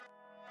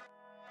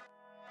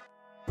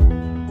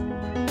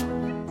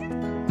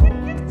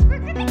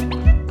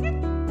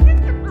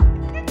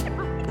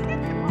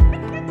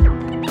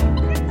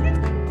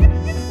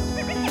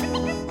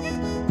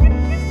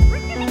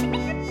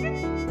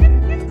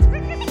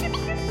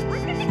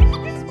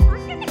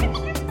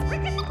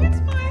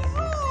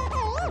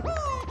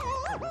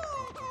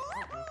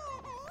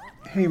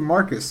Hey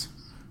Marcus,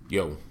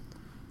 Yo,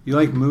 you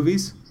like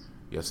movies?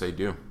 yes I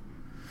do.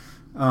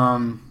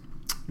 Um,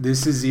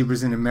 this is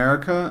Zebras in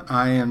America.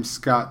 I am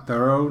Scott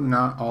Thorough,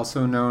 not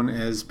also known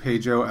as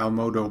Pedro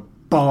Almodo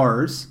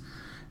Bars,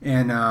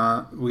 and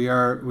we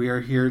are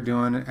here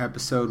doing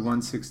episode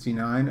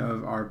 169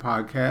 of our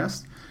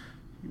podcast.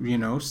 You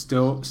know,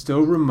 still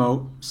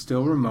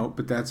remote,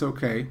 but that's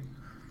okay.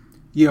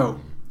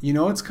 Yo, you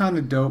know what's kind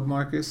of dope,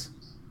 Marcus?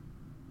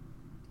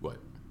 What?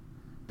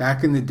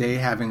 Back in the day,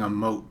 having a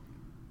moat.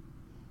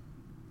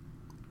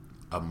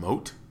 A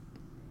moat?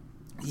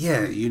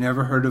 Yeah, you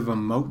never heard of a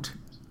moat?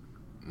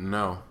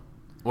 No.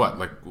 What?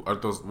 Like, are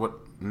those, what?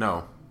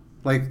 No.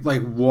 Like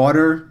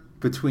water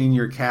between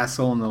your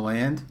castle and the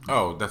land?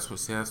 Oh, that's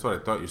what I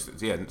thought you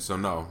said. Yeah, so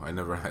no, I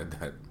never had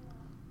that.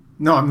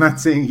 No, I'm not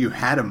saying you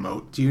had a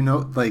moat. Do you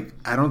know, like,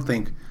 I don't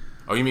think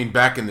Oh, you mean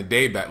back in the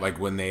day, back like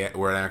when they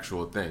were an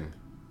actual thing?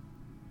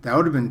 that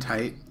would have been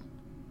tight.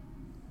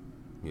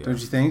 Yeah. Don't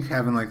you think?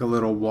 Having like a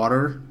little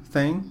water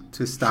thing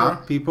to stop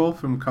Sure. people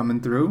from coming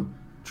through,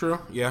 True,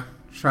 yeah.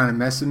 trying to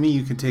mess with me,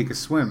 you can take a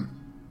swim.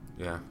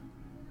 Yeah.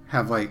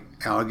 Have like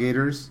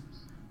alligators.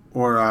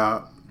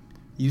 Or,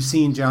 you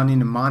seen Johnny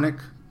Mnemonic?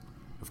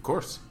 Of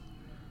course.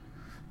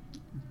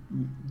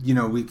 You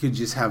know, we could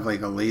just have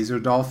like a laser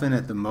dolphin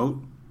at the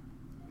moat.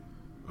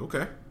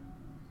 Okay.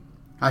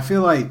 I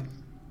feel like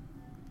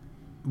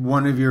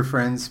one of your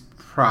friends,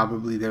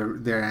 probably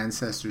their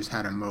ancestors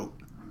had a moat.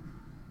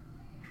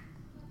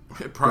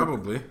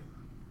 Probably.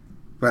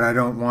 But I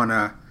don't want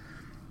to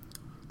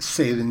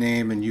say the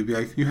name and you be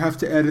like, you have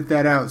to edit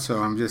that out. So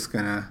I'm just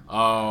gonna.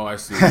 Oh, I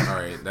see. All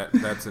right,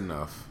 that's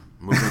enough.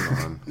 Moving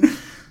on.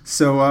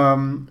 So,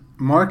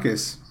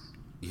 Marcus,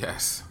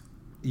 Yes.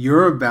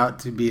 you're about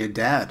to be a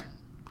dad.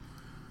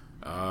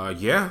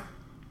 Yeah.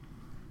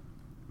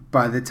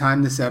 By the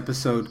time this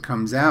episode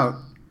comes out,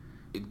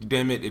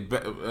 Damn it.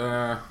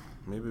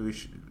 Maybe we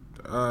should.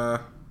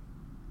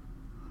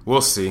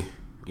 We'll see.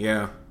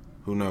 Yeah.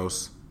 Who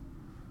knows?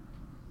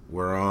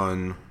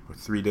 We're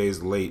 3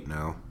 days late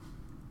now.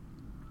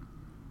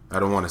 I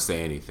don't want to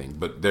say anything,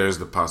 but there's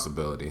the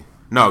possibility.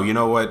 No, you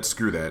know what?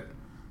 Screw that.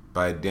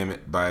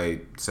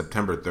 By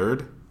September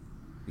 3rd?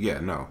 Yeah,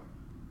 no.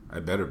 I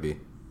better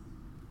be.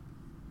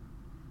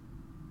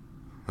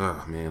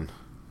 Oh, man.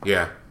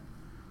 Yeah.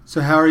 so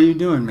how are you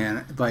doing,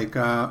 man? Like,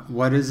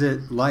 what is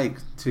it like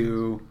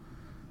to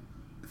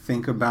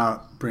think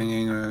about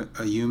bringing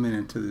a human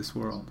into this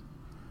world?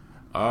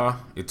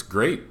 It's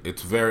great.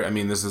 It's very, I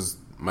mean, this is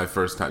my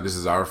first time. This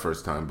is our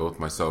first time, both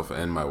myself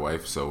and my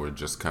wife, so we're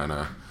just kind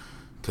of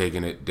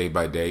taking it day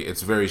by day.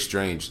 It's very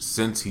strange.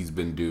 Since he's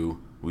been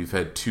due, we've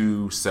had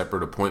 2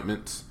 separate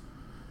appointments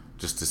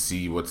just to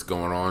see what's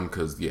going on,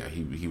 because, yeah,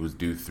 he was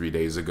due 3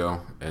 days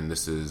ago, and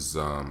this is,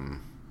 and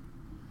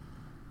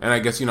I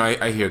guess, you know,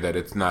 I hear that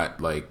it's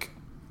not like,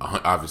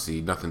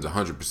 obviously, nothing's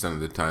 100% of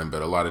the time,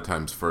 but a lot of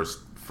times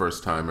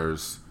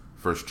first-timers,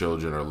 first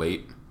children are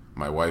late.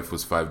 My wife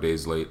was 5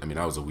 days late. I mean,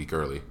 I was a week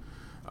early.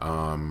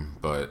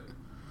 But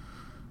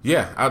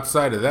yeah,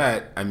 outside of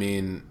that, I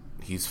mean,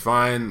 he's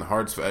fine.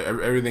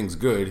 Everything's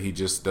good. He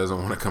just doesn't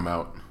want to come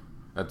out.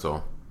 That's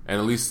all. And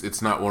at least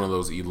it's not one of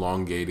those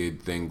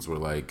elongated things where,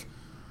 like,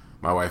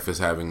 my wife is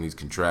having these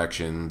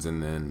contractions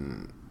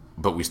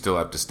but we still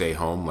have to stay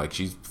home. Like,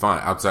 she's fine.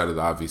 Outside of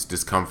the obvious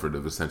discomfort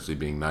of essentially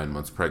being 9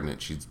 months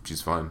pregnant,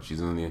 she's fine. She's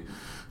in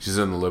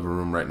the living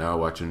room right now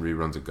watching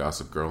reruns of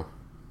Gossip Girl.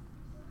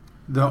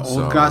 The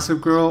old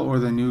Gossip Girl or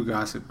the new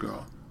Gossip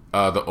Girl?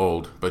 The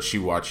old, but she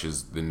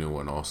watches the new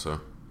one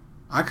also.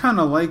 I kind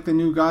of like the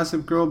new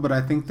Gossip Girl, but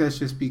I think that's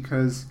just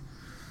because,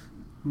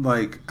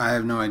 like, I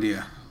have no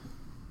idea.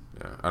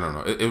 Yeah, I don't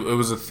know. It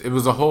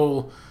was a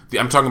whole.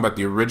 I'm talking about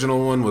the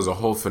original one was a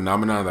whole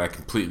phenomenon that I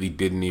completely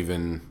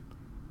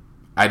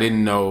I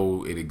didn't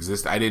know it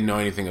existed. I didn't know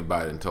anything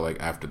about it until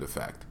like after the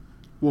fact.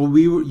 Well,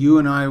 you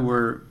and I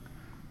were,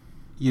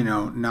 you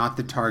know, not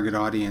the target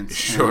audience.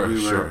 Sure.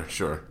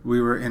 We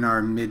were in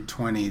our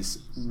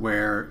mid-20s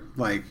where,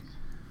 like,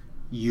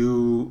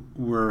 you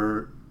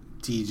were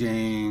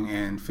DJing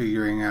and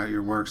figuring out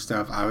your work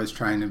stuff. I was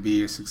trying to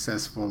be a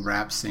successful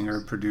rap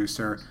singer,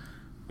 producer.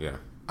 Yeah.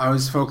 I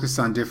was focused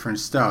on different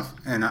stuff,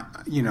 and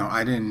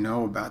I didn't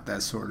know about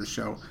that sort of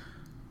show.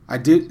 I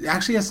did.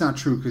 Actually, that's not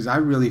true, because I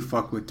really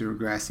fuck with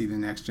Degrassi: The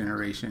Next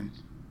Generation.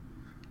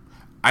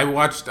 I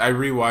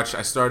rewatched.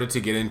 I started to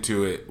get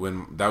into it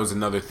when that was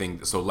another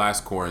thing. So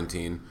last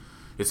quarantine,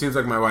 it seems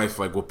like my wife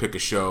will pick a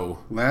show.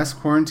 Last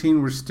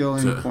quarantine, we're still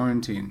in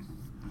quarantine.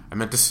 I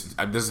meant to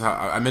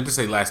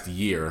say last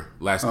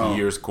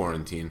year's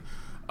quarantine.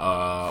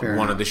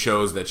 One of the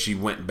shows that she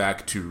went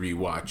back to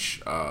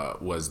rewatch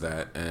was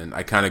that, and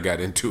I kind of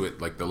got into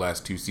it like the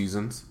last 2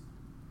 seasons.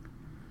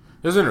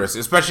 It was interesting,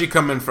 especially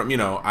coming from, you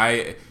know,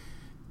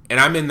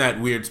 I'm in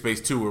that weird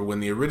space too, where when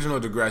the original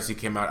Degrassi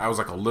came out, I was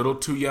like a little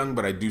too young,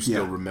 but I do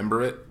still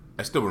remember it.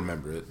 I still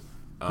remember it.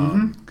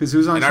 Because it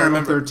was on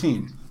Channel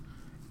 13.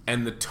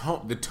 And the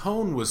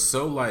tone was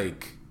so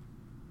like,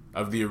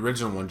 of the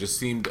original one just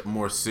seemed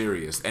more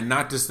serious. And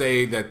not to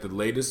say that the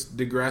latest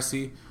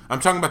Degrassi, I'm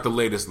talking about the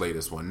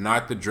latest one,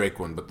 not the Drake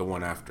one, but the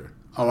one after.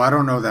 Oh, I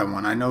don't know that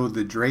one. I know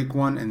the Drake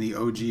one and the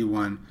OG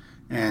one.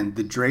 And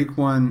the Drake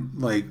one,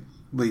 like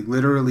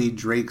literally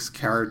Drake's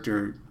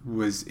character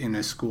was in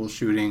a school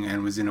shooting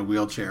and was in a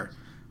wheelchair.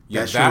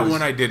 Yeah, that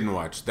one I didn't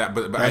watch.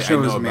 But that show I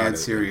know was about mad it.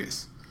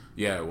 serious.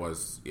 Yeah, it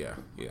was. Yeah.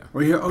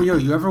 Or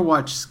you ever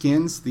watch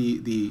Skins,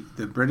 the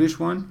British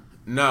one?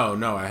 No.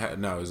 No.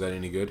 Is that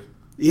any good?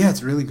 Yeah,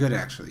 it's really good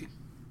actually.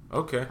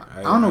 Okay.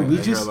 I don't know.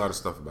 I hear a lot of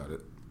stuff about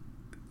it.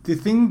 The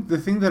thing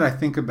that I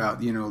think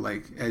about,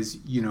 like as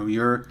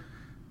you're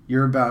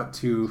about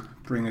to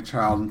bring a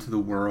child into the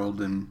world,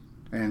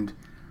 and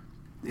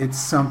it's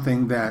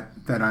something that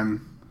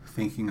I'm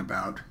thinking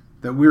about,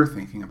 that we're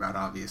thinking about,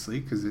 obviously,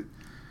 because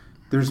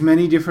there's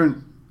many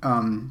different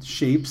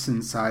shapes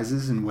and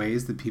sizes and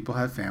ways that people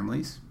have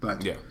families,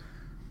 but yeah.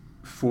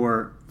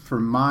 For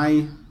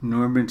my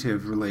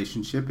normative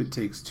relationship, it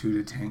takes two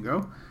to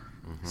tango.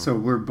 Mm-hmm. So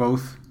we're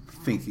both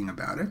thinking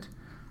about it.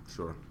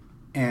 Sure.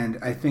 And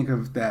I think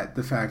of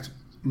the fact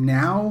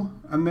now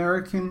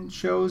American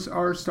shows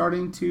are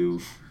starting to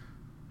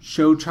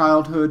show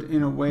childhood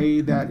in a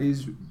way that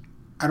is,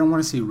 I don't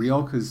want to say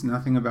real because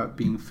nothing about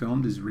being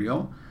filmed is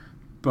real,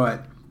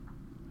 but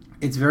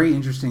it's very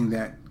interesting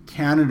that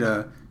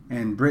Canada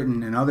and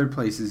Britain and other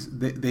places,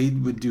 they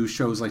would do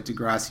shows like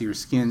Degrassi or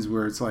Skins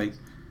where it's like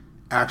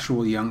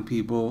actual young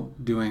people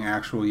doing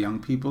actual young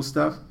people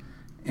stuff.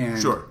 And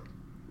sure.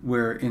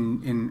 Where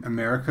in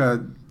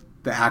America,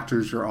 the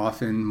actors are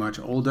often much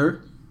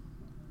older.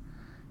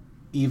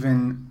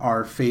 Even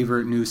our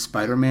favorite new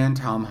Spider-Man,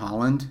 Tom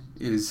Holland,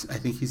 I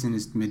think he's in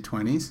his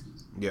mid-20s.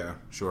 Yeah,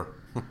 sure.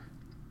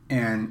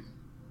 And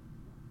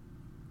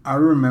I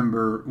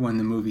remember when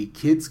the movie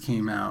Kids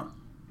came out,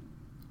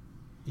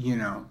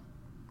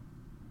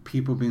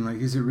 people being like,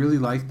 is it really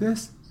like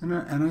this? And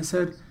I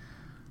said,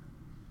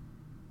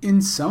 in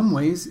some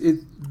ways,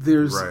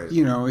 there's right.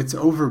 It's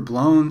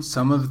overblown.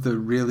 Some of the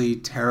really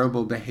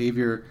terrible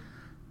behavior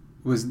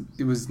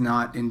was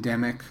not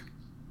endemic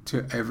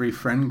to every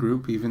friend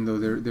group, even though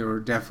there were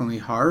definitely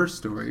horror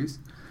stories.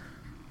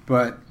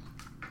 But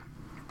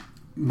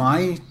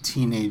my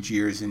teenage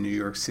years in New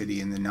York City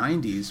in the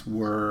 90s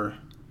were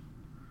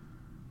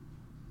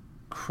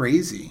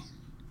crazy.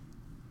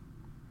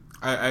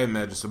 I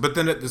imagine so. But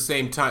then at the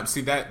same time,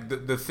 see that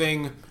the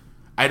thing,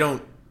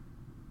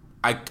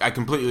 I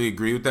completely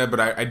agree with that, but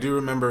I do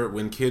remember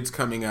when Kids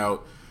coming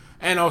out,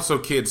 and also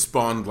Kids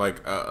spawned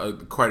like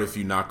quite a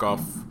few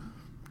knockoff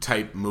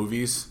type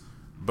movies,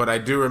 but I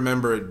do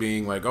remember it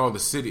being like, oh, the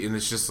city, and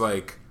it's just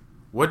like,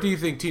 what do you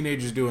think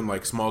teenagers do in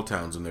like small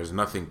towns when there's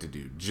nothing to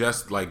do?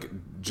 Just as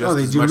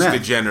much meth.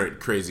 Degenerate,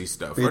 crazy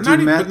stuff, they or do not,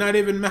 meth. But not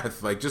even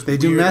meth. Like just they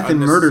do meth and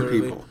murder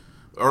people,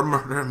 or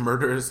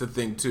murder is the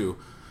thing too.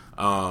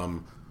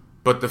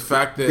 But the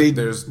fact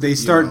that they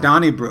start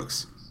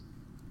Donnybrooks.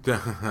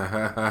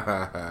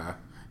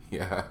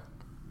 Yeah.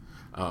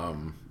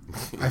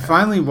 I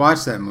finally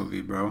watched that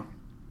movie, bro.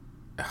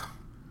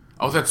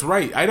 Oh, that's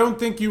right. I don't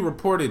think you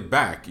reported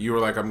back. You were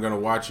like, I'm going to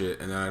watch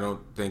it, and then I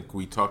don't think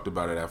we talked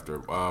about it after.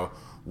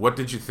 What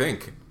did you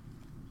think?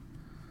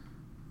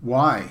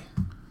 Why?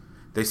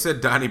 They said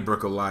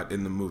Donnybrook a lot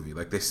in the movie.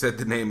 Like, they said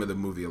the name of the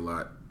movie a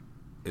lot.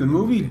 The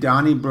movie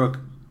Donnybrook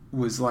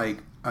was like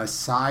a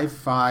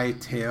sci-fi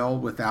tale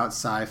without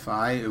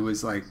sci-fi. It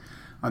was like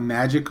a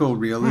magical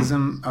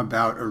realism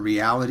about a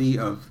reality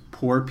of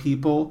poor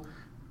people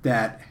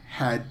that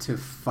had to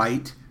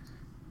fight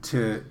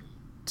to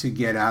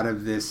get out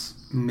of this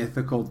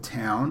mythical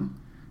town,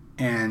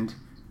 and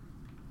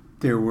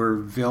there were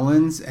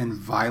villains and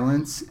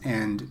violence,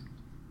 and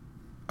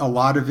a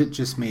lot of it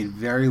just made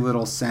very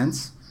little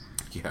sense.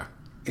 Yeah.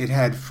 It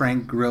had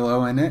Frank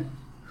Grillo in it,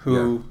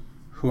 who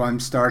I'm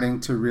starting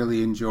to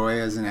really enjoy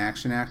as an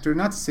action actor.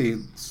 Not to say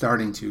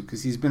starting to,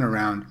 because he's been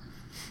around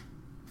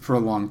for a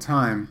long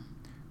time.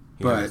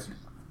 But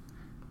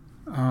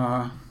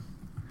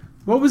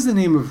what was the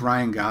name of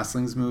Ryan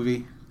Gosling's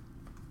movie?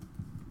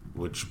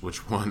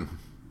 Which one?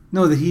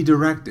 No, that he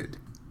directed.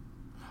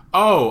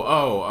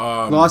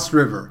 Lost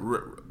River.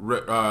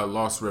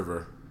 Lost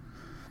River.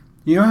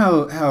 You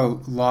know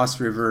how Lost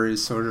River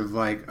is sort of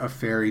like a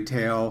fairy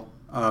tale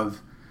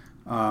of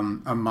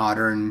a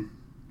modern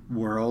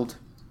world?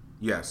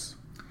 Yes.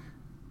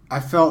 I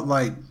felt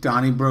like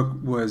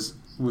Donnybrook was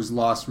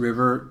Lost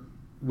River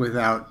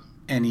without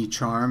any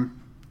charm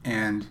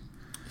and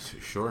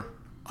sure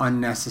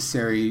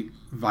unnecessary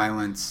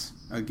violence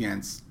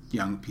against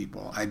young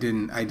people. I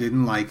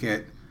didn't like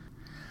it,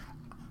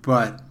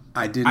 but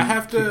I didn't.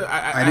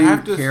 I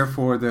didn't care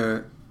for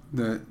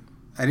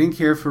I didn't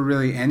care for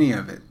really any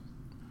of it.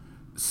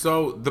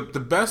 So the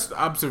best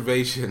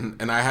observation,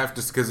 and I have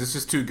to, because it's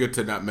just too good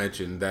to not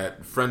mention,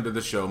 that friend of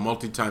the show,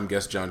 multi-time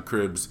guest John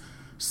Cribbs,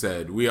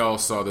 said, we all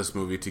saw this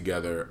movie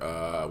together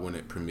when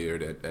it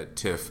premiered at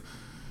TIFF.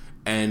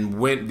 And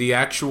when the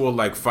actual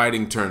like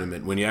fighting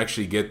tournament, when you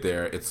actually get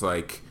there, it's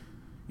like,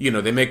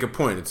 they make a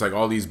point. It's like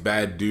all these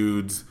bad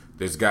dudes.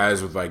 there's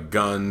guys with like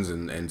guns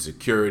and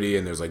security,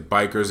 and there's like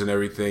bikers and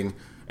everything,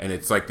 and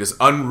it's like this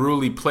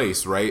unruly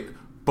place, right?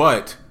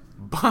 But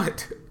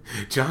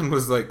John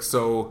was like,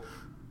 so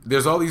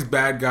there's all these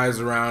bad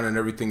guys around and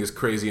everything is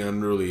crazy and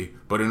unruly,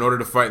 but in order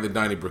to fight in the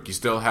Donnybrook, you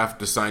still have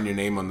to sign your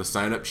name on the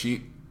sign-up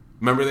sheet.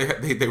 Remember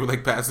they were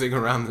like passing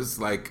around this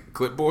like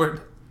clipboard?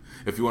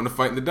 If you want to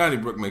fight in the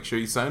Donnybrook, make sure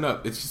you sign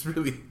up. It's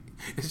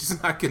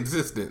just not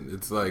consistent.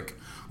 It's like,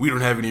 we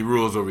don't have any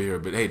rules over here,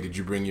 but hey, did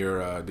you bring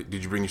your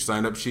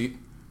sign-up sheet?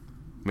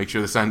 Make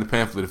sure to sign the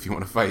pamphlet if you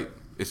want to fight.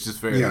 It's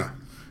just very... Yeah,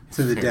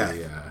 to the death.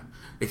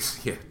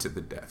 To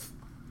the death.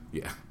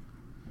 Yeah.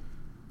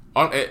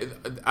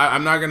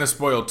 I'm not going to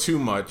spoil too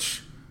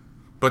much,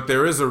 but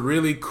there is a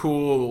really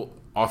cool,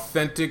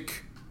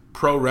 authentic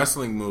pro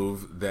wrestling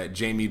move that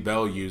Jamie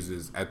Bell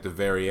uses at the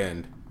very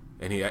end,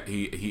 and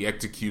he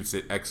executes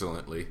it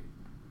excellently.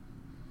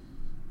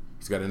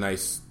 He's got a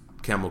nice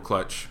camel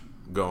clutch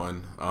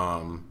going.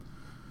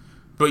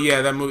 But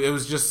yeah, that movie, it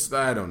was just,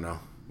 I don't know.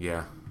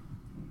 Yeah.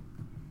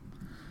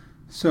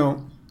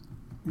 So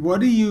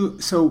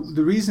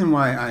the reason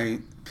why I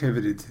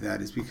pivoted to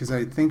that is because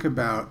I think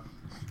about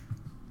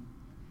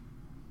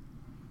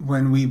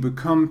when we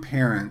become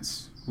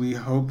parents, we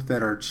hope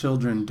that our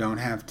children don't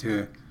have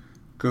to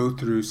go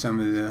through some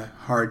of the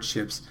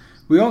hardships.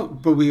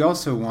 But we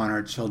also want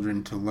our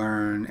children to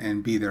learn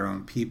and be their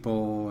own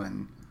people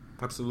and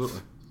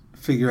absolutely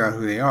figure out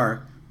who they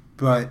are.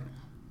 But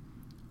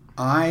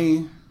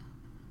I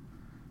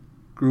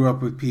grew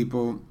up with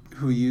people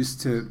who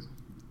used to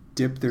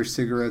dip their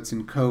cigarettes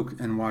in Coke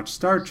and watch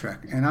Star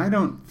Trek, and I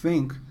don't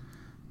think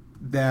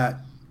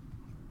that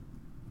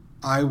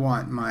I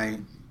want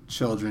my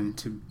children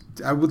to...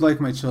 I would like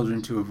my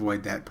children to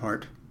avoid that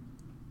part.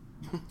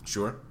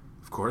 Sure,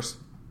 of course.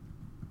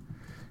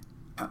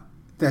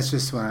 That's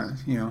just what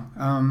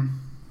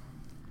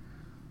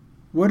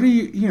what are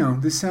you,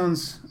 this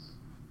sounds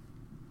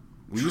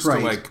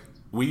trite.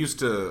 We used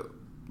to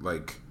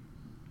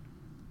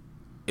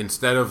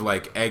instead of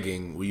like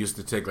egging, we used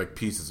to take like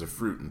pieces of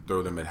fruit and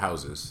throw them at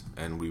houses,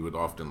 and we would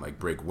often like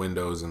break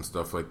windows and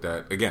stuff like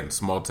that. Again,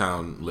 small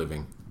town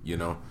living,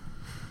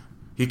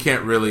 He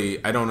can't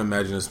really... I don't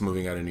imagine us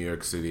moving out of New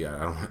York City. I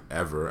don't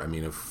ever. I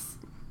mean, if...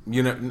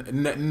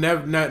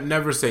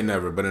 never say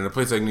never, but in a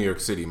place like New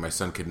York City, my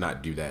son could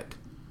not do that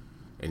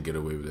and get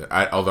away with it.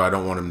 Although I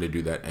don't want him to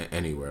do that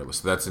anywhere.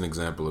 So that's an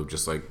example of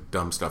just like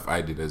dumb stuff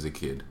I did as a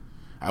kid.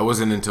 I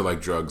wasn't into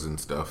like drugs and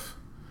stuff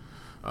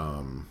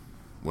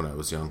when I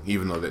was young,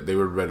 even though they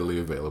were readily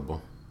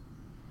available.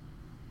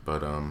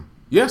 But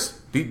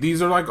yes,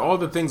 these are like all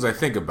the things I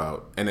think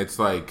about, and it's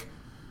like...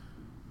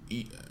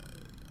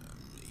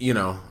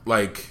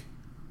 like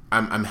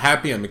I'm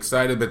happy, I'm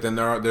excited, but then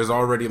there's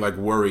already like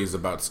worries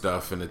about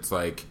stuff, and it's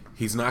like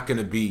he's not going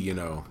to be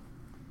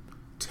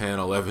 10,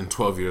 11,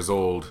 12 years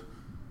old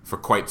for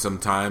quite some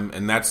time,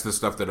 and that's the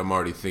stuff that I'm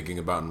already thinking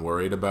about and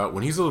worried about.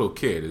 When he's a little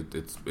kid,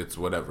 it's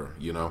whatever,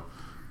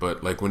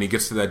 but like when he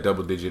gets to that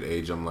double digit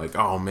age, I'm like,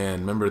 oh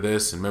man, remember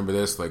this and remember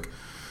this, like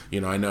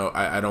I know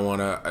I don't want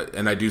to,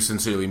 and I do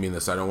sincerely mean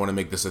this, I don't want to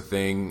make this a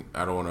thing,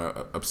 I don't want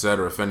to upset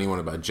or offend anyone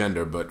about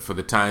gender, but for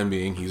the time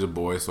being, he's a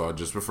boy, so I'll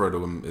just refer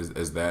to him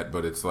as that.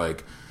 But it's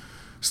like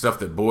stuff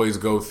that boys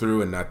go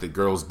through and not that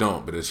girls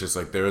don't, but it's just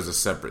like there is a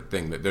separate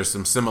thing, that there's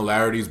some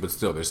similarities, but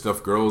still there's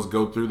stuff girls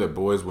go through that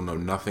boys will know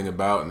nothing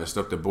about, and there's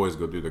stuff that boys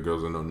go through that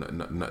girls will know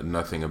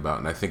nothing about.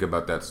 And I think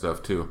about that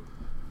stuff too,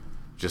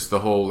 just the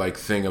whole like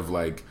thing of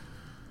like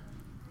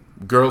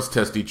girls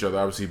test each other,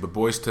 obviously, but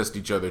boys test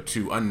each other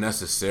too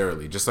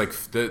unnecessarily. Just like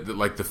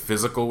the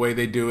physical way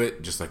they do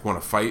it, just like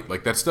want to fight.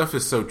 Like that stuff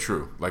is so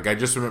true. Like I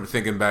just remember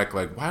thinking back,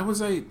 like why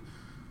was I,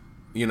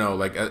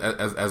 like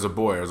as a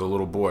boy, as a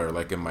little boy, or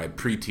like in my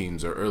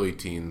preteens or early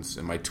teens,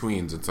 in my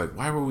tweens, it's like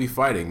why were we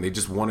fighting? They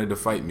just wanted to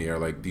fight me, or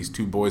like these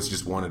two boys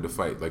just wanted to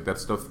fight. Like that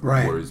stuff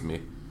worries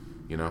me.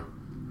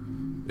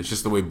 It's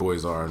just the way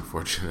boys are,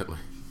 unfortunately.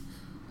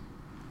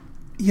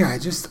 Yeah,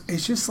 it's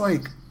just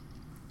like.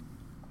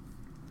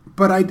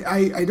 But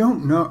I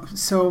don't know.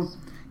 So,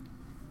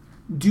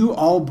 do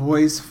all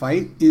boys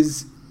fight?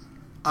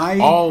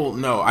 I'm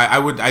not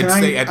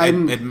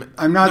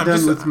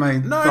done with my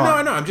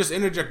thought. No. I'm just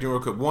interjecting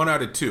real quick. 1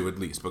 out of 2 at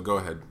least, but go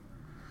ahead.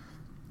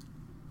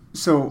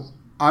 So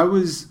I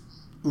was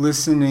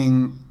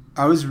reading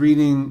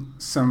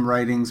some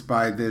writings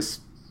by this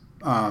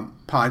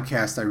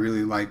podcast I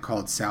really like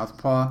called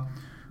Southpaw,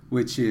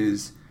 which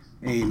is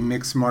a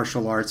mixed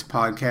martial arts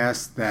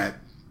podcast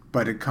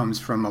but it comes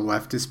from a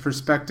leftist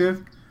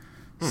perspective.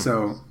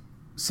 So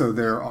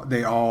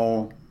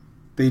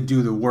they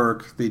do the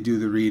work, they do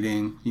the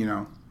reading,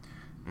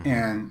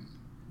 and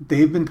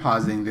they've been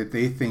positing that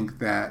they think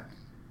that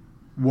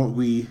what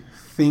we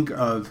think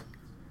of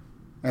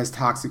as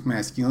toxic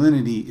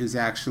masculinity is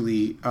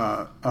actually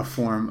a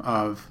form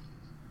of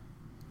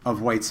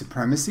white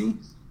supremacy,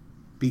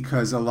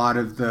 because a lot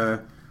of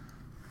the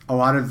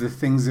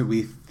things that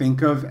we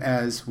think of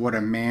as what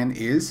a man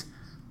is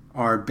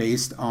are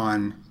based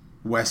on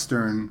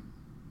Western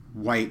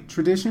white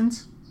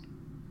traditions.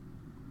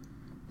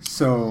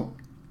 So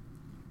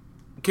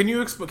Can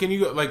you explain? Can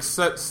you like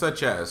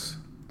such as?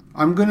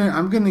 I'm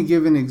gonna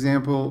give an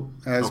example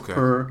as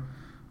per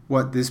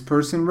what this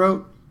person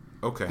wrote.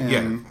 Okay.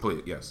 Yeah.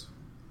 Please. Yes.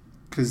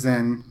 Because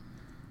then,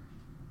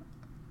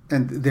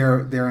 and they're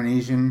an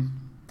Asian.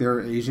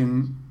 They're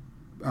Asian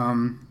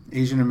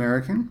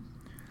American.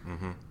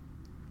 Mm-hmm.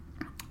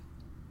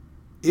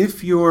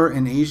 If you're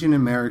an Asian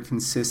American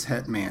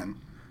cishet man,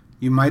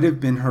 you might have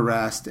been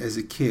harassed as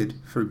a kid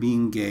for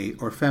being gay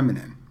or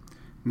feminine.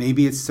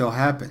 Maybe it still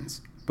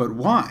happens. But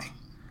why?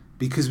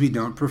 Because we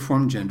don't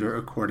perform gender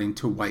according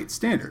to white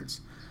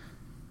standards.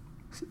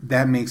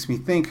 That makes me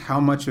think how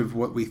much of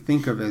what we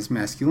think of as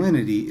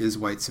masculinity is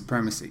white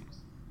supremacy.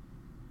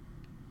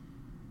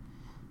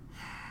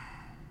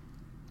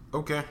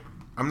 Okay.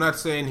 I'm not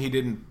saying he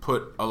didn't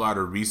put a lot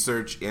of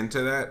research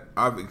into that,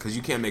 because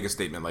you can't make a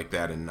statement like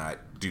that and not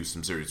do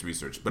some serious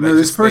research. But no,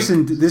 this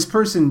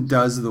person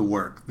does the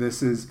work.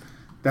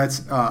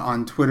 That's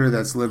on Twitter.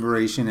 That's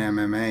Liberation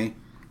MMA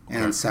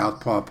and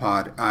Southpaw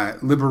Pod,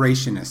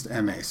 Liberationist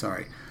MA.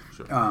 Sorry,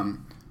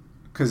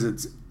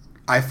 because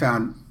I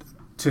found,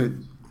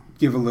 to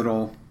give a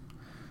little.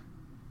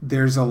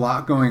 There's a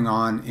lot going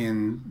on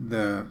in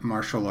the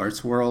martial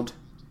arts world.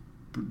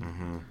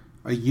 Mm-hmm.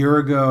 A year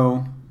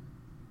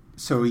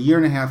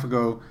and a half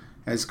ago,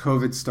 as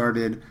COVID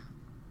started,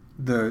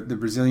 the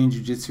Brazilian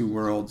Jiu-Jitsu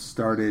world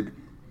started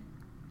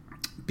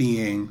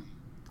being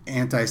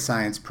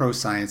anti-science,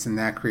 pro-science, and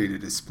that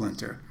created a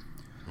splinter.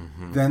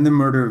 Mm-hmm. Then the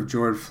murder of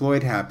George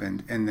Floyd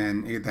happened, and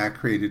then that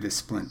created a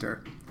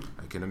splinter.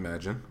 I can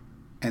imagine.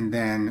 And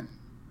then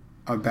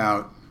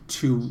about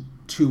two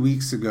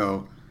weeks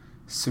ago,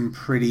 some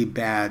pretty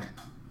bad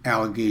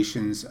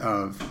allegations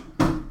of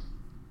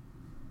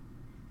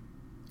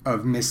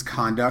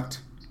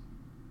misconduct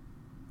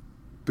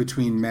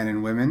between men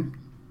and women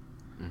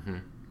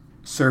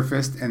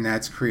surfaced, and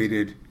that's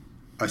created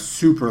a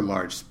super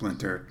large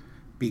splinter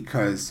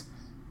because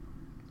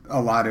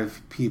a lot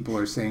of people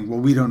are saying, well,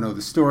 we don't know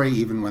the story,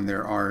 even when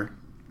there are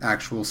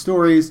actual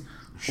stories,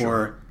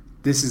 or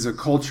this is a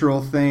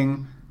cultural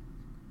thing,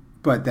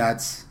 but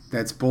that's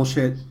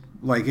bullshit.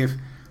 Like I'm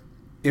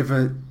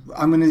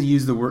going to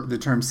use the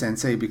term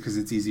sensei because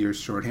it's easier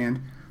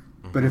shorthand,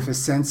 but if a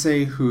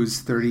sensei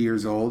who's 30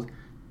 years old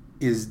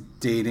is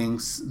dating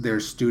their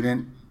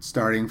student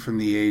starting from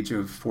the age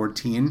of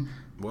 14,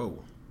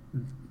 whoa,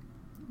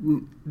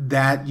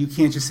 that you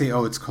can't just say,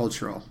 oh, it's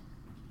cultural.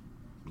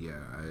 Yeah,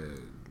 I don't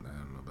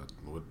know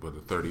about what a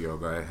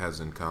 30-year-old guy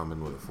has in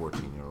common with a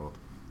 14-year-old.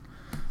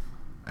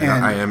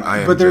 I am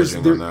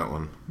judging on that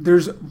one.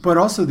 But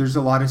also there's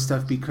a lot of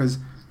stuff because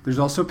there's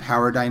also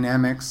power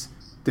dynamics.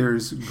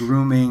 There's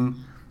grooming.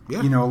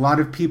 Yeah. A lot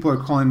of people are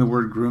calling the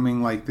word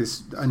grooming like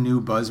this a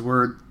new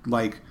buzzword,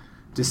 like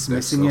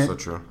dismissing That's it.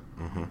 also true.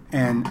 Mm-hmm.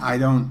 And I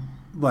don't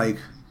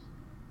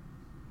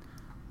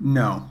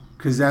no,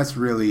 because that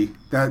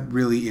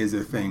really is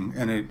a thing,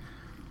 and it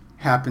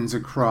happens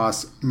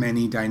across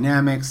many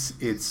dynamics.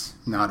 It's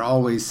not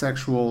always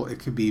sexual. It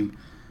could be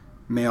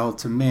male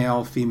to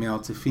male, female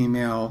to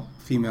female,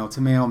 female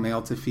to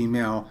male to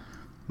female,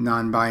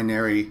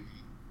 non-binary.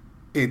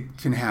 It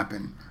can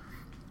happen.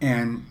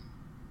 And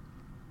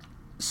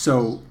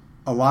so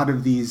a lot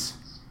of these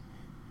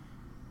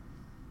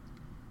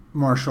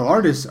martial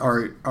artists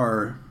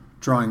are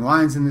drawing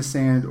lines in the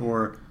sand,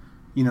 or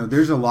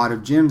there's a lot of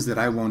gyms that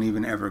I won't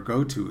even ever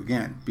go to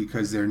again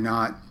because they're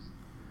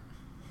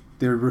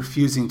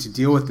refusing to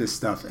deal with this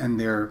stuff, and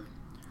they're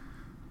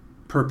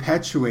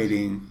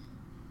perpetuating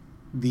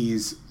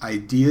these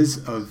ideas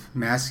of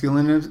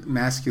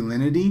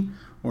masculinity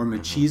or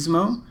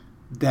machismo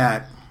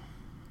that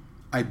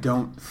I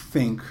don't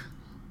think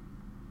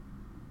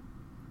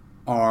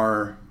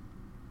are,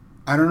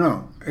 I don't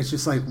know. It's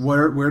just like,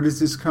 where does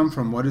this come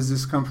from? What does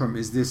this come from?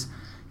 Is this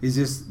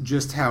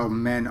just how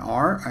men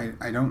are?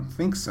 I don't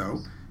think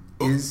so.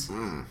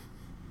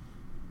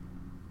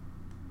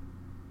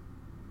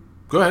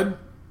 Go ahead.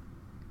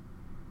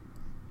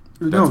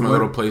 That's my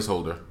little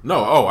placeholder.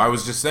 No, I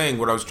was just saying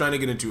what I was trying to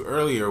get into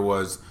earlier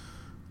was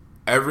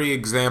every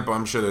example,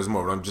 I'm sure there's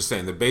more, but I'm just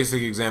saying the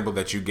basic example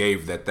that you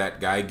gave, that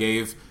guy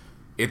gave,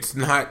 it's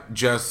not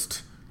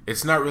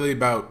really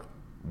about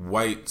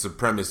white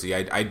supremacy.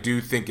 I do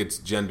think it's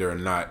gender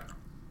and not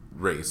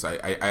race.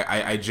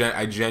 I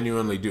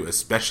genuinely do,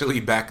 especially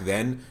back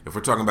then. If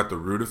we're talking about the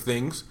root of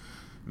things,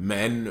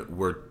 men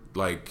were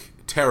like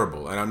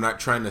terrible, and I'm not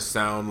trying to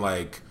sound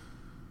like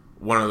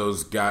one of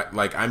those guys,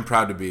 like, I'm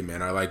proud to be a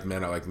man, I like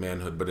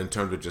manhood, but in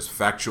terms of just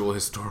factual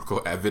historical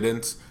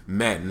evidence,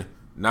 men,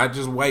 not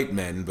just white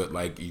men, but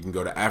like you can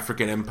go to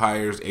African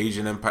empires,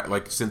 Asian empire,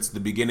 like since the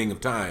beginning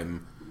of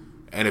time,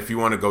 and if you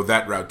want to go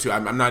that route too,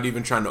 I'm not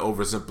even trying to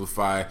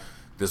oversimplify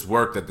this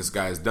work that this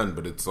guy has done,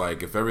 but it's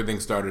like if everything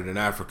started in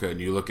Africa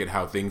and you look at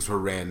how things were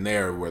ran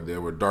there where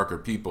there were darker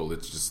people,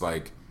 it's just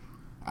like,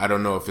 I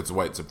don't know if it's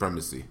white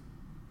supremacy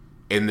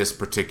in this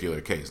particular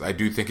case. I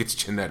do think it's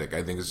genetic.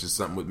 I think it's just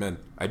something with men.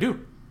 I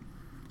do.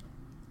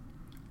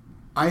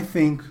 I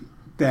think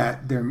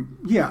that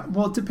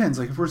it depends.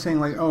 Like if we're saying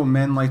like, oh,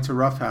 men like to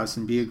roughhouse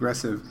and be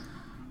aggressive,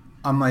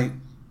 I'm like,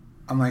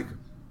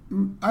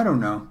 I don't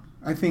know.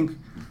 I think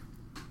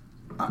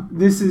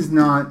this is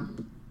not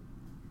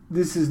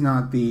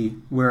the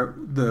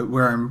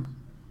where I'm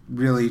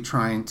really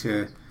trying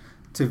to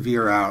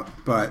veer out,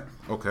 but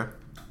Okay.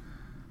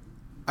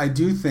 I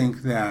do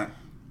think that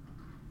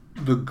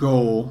the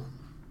goal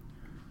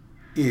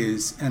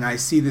is, and I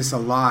see this a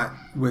lot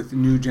with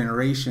new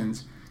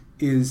generations,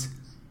 is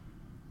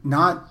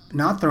not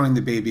throwing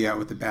the baby out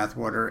with the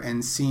bathwater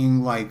and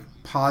seeing like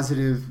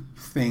positive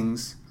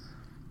things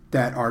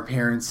that our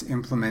parents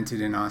implemented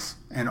in us,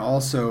 and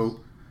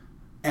also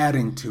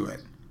adding to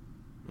it.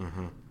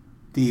 Mm-hmm.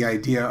 The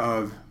idea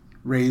of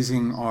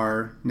raising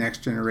our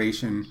next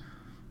generation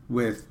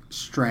with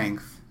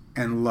strength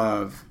and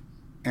love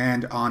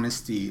and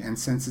honesty and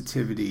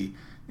sensitivity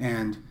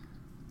and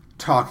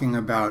talking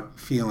about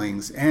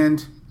feelings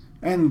and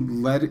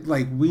let it,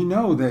 like, we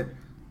know that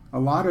a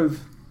lot of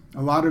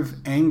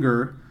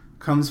anger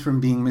comes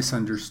from being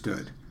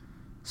misunderstood.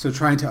 So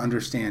trying to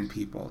understand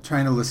people,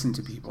 trying to listen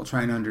to people,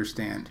 trying to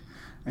understand,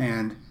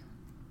 and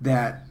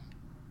that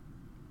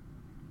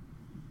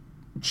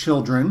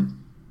children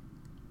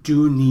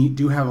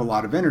do have a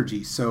lot of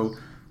energy. So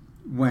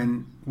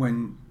when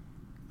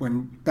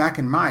back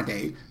in my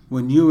day,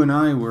 when you and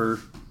I were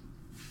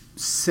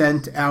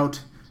sent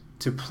out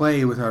to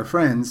play with our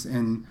friends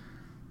and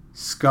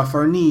scuff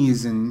our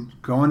knees and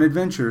go on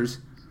adventures,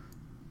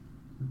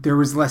 there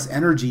was less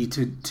energy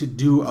to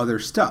do other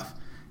stuff.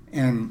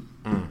 And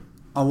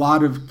a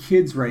lot of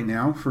kids right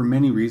now, for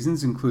many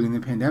reasons, including the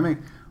pandemic,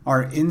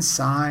 are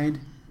inside,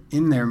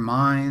 in their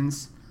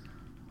minds,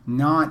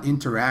 not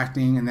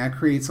interacting, and that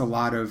creates a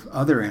lot of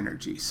other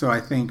energy. So I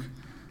think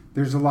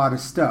there's a lot of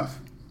stuff.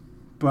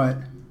 But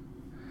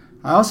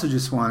I also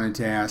just wanted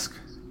to ask,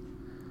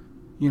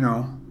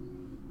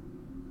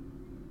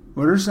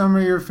 what are some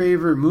of your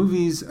favorite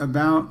movies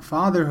about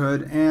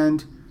fatherhood,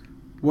 and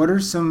what are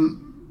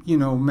some,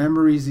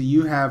 memories that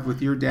you have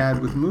with your dad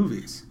with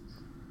movies?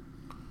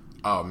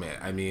 Oh man,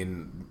 I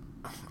mean,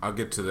 I'll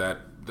get to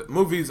that. The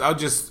movies,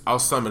 I'll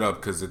sum it up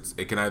because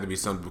it can either be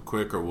summed up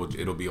quick or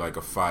it'll be like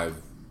a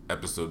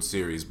 5-episode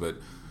series. But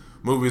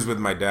movies with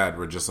my dad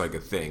were just like a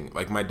thing.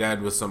 Like, my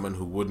dad was someone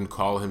who wouldn't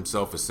call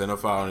himself a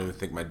cinephile. I don't even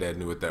think my dad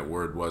knew what that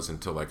word was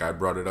until like I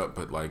brought it up.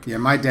 But like, yeah,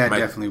 my dad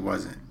definitely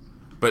wasn't.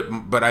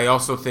 But I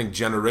also think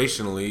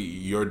generationally,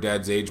 your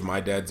dad's age, my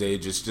dad's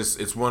age,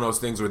 it's one of those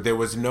things where there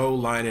was no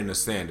line in the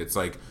sand. It's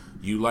like,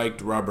 you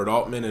liked Robert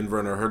Altman and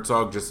Werner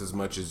Herzog just as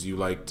much as you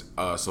liked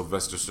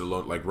Sylvester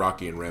Stallone, like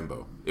Rocky and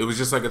Rambo. It was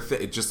just like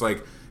it's just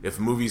like, if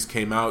movies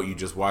came out, you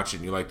just watch it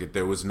and you liked it.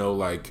 There was no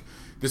like,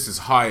 this is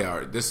high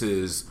art, this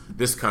is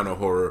this kind of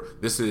horror,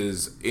 this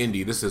is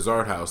indie, this is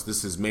art house,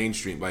 this is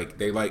mainstream. Like,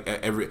 they like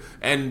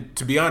and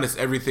to be honest,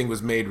 everything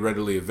was made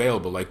readily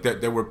available. Like,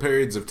 there were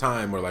periods of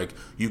time where like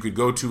you could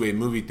go to a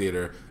movie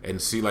theater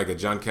and see like a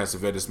John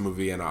Cassavetes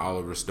movie and an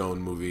Oliver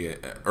Stone movie,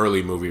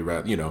 early movie,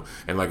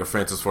 and like a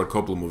Francis Ford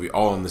Coppola movie,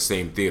 all in the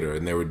same theater,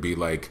 and there would be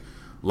like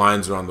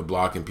lines around the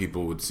block and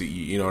people would see,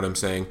 you know what I'm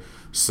saying?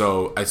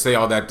 So I say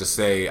all that to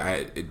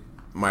say,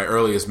 my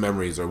earliest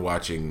memories are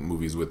watching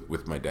movies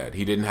with my dad.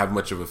 He didn't have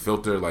much of a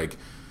filter. Like,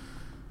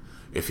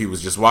 if he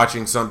was just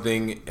watching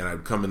something and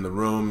I'd come in the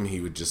room, he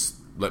would just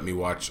let me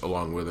watch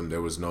along with him.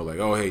 There was no like,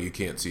 oh, hey, you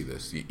can't see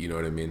this. You know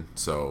what I mean?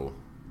 So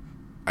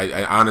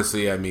I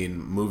honestly, I mean,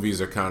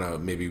 movies are kind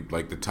of maybe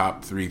like the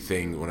top 3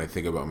 thing when I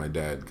think about my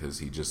dad, because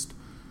he just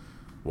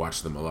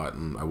watched them a lot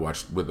and I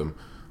watched with him.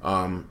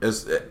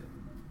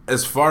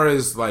 As far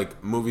as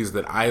like movies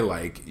that I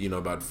like,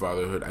 about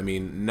fatherhood, I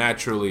mean,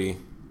 naturally,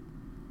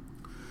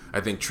 I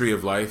think Tree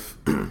of Life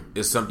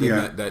is something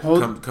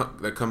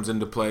that comes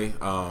into play,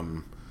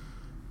 and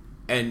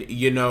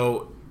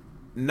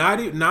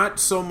not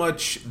so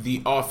much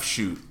the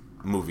offshoot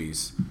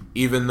movies,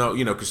 even though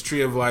because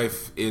Tree of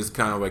Life is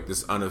kind of like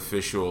this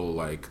unofficial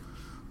like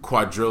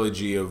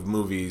quadrilogy of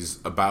movies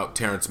about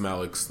Terrence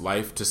Malick's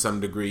life to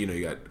some degree.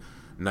 You got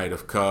Knight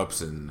of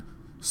Cups and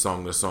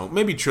Song to Song,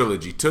 maybe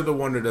trilogy. To the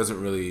Wonder doesn't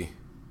really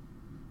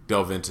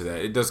delve into that.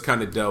 It does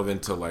kind of delve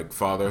into like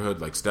fatherhood,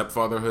 like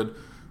stepfatherhood.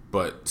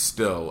 But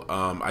still,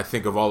 I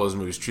think of all those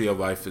movies, Tree of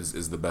Life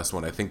is the best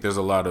one. I think there's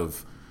a lot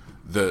of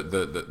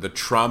the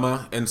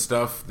trauma and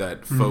stuff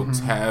that folks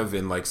have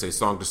in, like, say,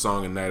 Song to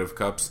Song and Knight of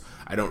Cups.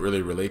 I don't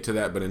really relate to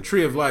that. But in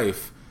Tree of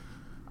Life,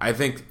 I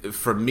think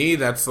for me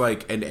that's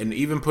like, and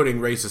even putting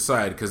race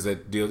aside, because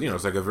that deal,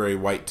 it's like a very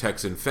white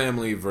Texan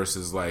family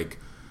versus like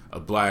a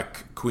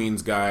black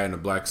Queens guy and a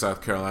black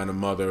South Carolina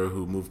mother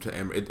who moved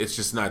to it's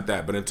just not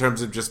that. But in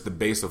terms of just the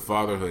base of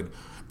fatherhood,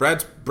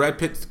 Brad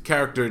Pitt's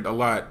character a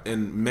lot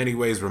in many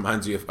ways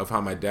reminds you of how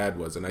my dad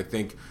was. And I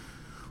think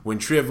when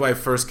Tree of Life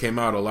first came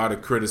out, a lot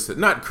of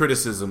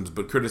criticisms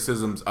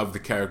of the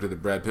character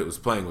that Brad Pitt was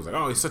playing was like,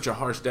 oh, he's such a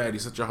harsh dad.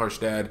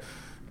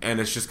 And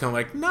it's just kind of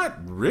like, not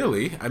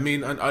really. I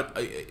mean,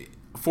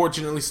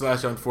 fortunately /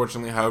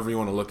 unfortunately, however you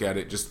want to look at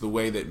it, just the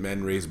way that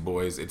men raise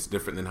boys, it's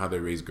different than how they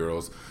raise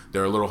girls.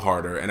 They're a little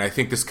harder. And I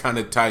think this kind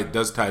of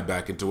does tie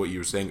back into what you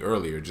were saying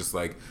earlier, just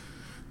like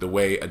the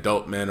way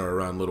adult men are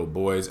around little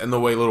boys and the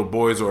way little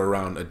boys are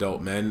around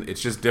adult men. It's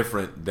just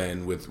different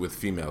than with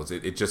females.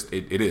 It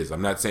is.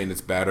 I'm not saying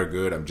it's bad or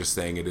good. I'm just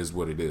saying it is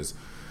what it is.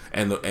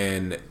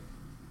 And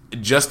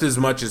just as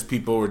much as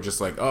people were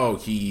just like, oh,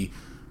 he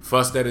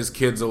fussed at his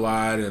kids a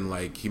lot and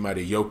like he might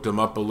have yoked them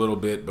up a little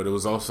bit, but it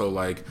was also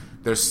like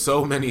there's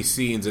so many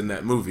scenes in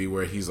that movie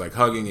where he's like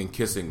hugging and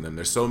kissing them.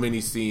 There's so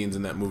many scenes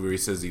in that movie where he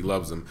says he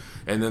loves them.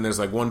 And then there's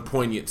like one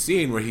poignant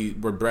scene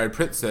where Brad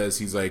Pitt says,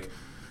 he's like,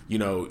 you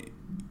know,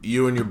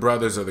 you and your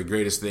brothers are the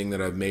greatest thing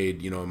that I've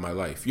made, you know, in my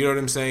life. You know what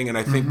I'm saying? And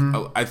I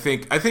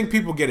think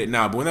people get it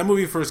now. But when that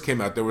movie first came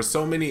out, there were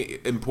so many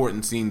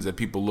important scenes that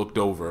people looked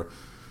over.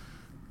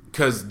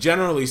 Because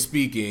generally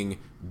speaking,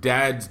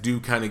 dads do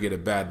kind of get a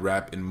bad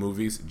rap in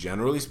movies.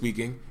 Generally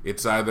speaking,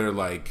 it's either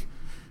like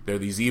they're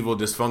these evil,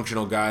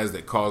 dysfunctional guys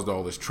that caused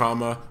all this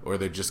trauma, or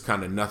they're just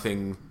kind of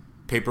nothing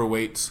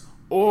paperweights.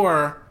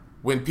 Or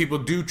when people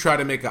do try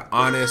to make an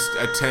honest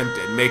attempt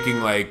at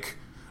making like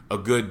a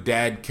good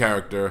dad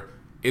character,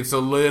 it's a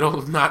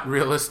little not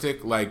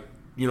realistic. Like,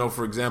 you know,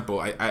 for example,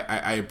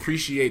 I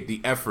appreciate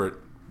the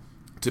effort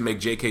to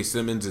make J.K.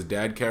 Simmons'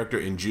 dad character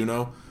in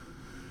Juno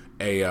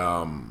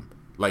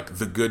like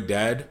the good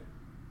dad.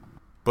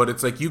 But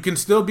it's like, you can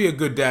still be a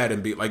good dad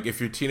and be like,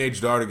 if your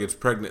teenage daughter gets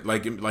pregnant,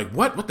 like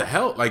what the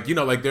hell? Like, you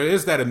know, like there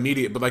is that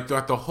immediate, but like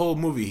throughout the whole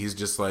movie, he's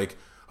just like,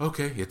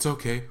 okay, it's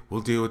okay,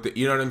 we'll deal with it.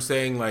 You know what I'm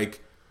saying?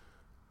 Like,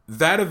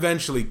 that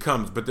eventually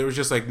comes, but there was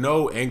just like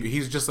no anger.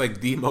 He's just like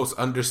the most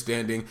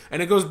understanding,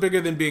 and it goes bigger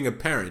than being a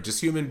parent,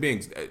 just human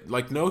beings.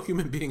 Like, no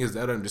human being is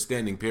that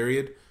understanding,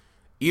 period,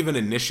 even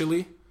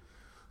initially.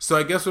 So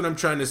I guess what I'm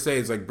trying to say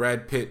is like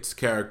Brad Pitt's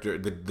character,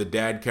 the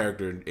dad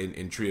character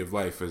in Tree of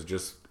Life, is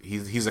just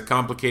he's a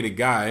complicated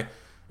guy,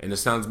 and it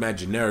sounds mad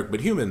generic,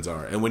 but humans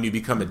are. And when you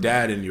become a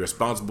dad and you're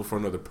responsible for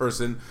another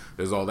person,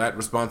 there's all that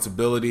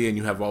responsibility, and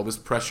you have all this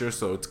pressure.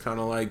 So it's kind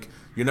of like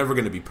you're never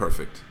going to be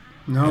perfect.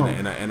 No,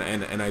 and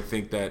I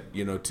think that,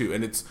 you know, too.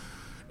 And it's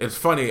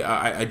funny.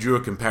 I drew a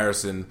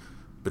comparison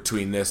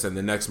between this and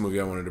the next movie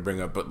I wanted to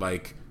bring up, but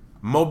like,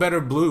 Mo Better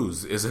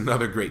Blues is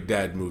another great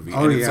dad movie.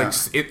 Oh, and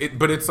it's yeah. like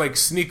but it's like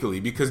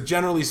sneakily, because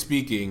generally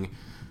speaking,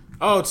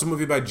 it's a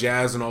movie about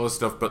jazz and all this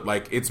stuff, but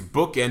like it's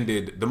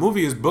bookended. The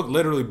movie is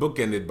literally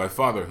bookended by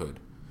fatherhood.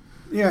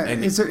 Yeah,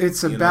 and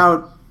it's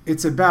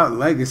about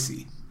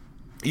legacy.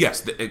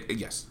 Yes,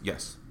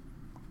 yes.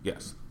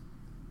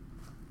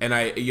 And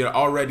I, you know,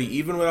 already,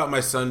 even without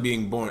my son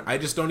being born, I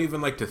just don't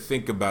even like to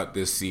think about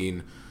this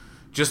scene,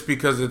 just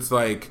because it's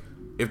like,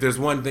 if there's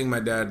one thing my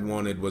dad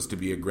wanted was to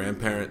be a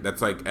grandparent.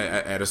 That's like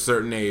at a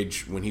certain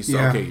age, when he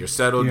saw, okay, you're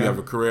settled, you have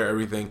a career,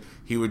 everything,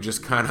 he would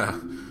just kind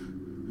of,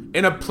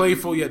 in a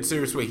playful yet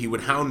serious way, he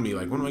would hound me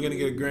like, when am I going to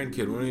get a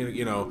grandkid? When am I gonna,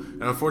 you know?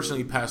 And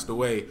unfortunately, he passed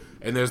away.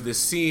 And there's this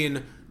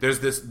scene.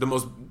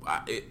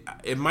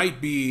 It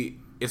might be.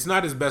 It's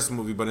not his best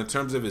movie, but in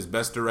terms of his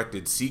best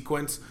directed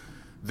sequence,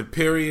 the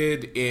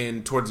period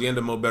towards the end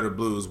of Mo Better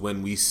Blues,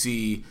 when we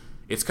see.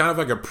 It's kind of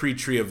like a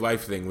pre-Tree of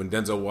Life thing when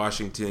Denzel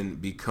Washington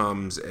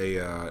becomes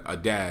a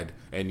dad,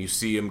 and you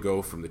see him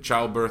go from the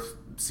childbirth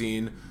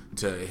scene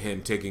to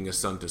him taking his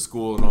son to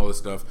school and all this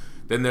stuff.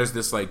 Then there's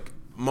this like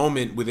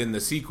moment within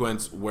the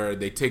sequence where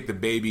they take the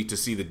baby to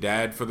see the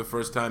dad for the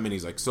first time, and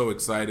he's like so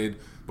excited.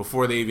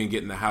 Before they even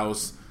get in the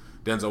house,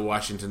 Denzel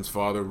Washington's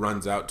father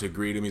runs out to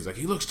greet him. He's like,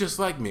 he looks just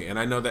like me. And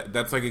I know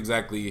that's like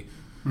exactly...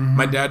 Mm-hmm.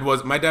 My dad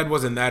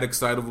wasn't that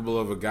excitable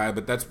of a guy,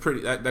 but that's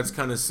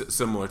kind of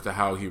similar to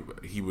how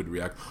he would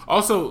react.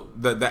 Also,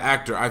 the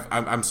actor,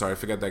 I'm sorry, I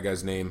forgot that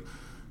guy's name.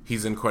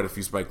 He's in quite a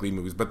few Spike Lee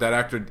movies, but that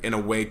actor in a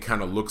way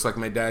kind of looks like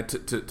my dad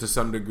to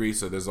some degree.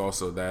 So there's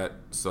also that.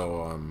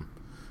 So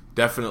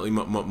definitely,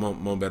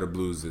 Mo Better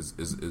Blues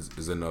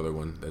is another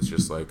one that's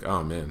just like,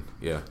 oh man,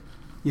 yeah.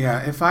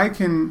 Yeah, if I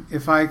can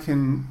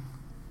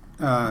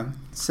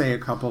say a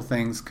couple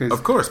things, because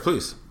of course,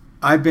 please.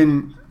 I've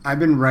been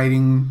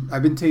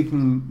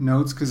taking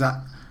notes because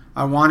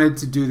I wanted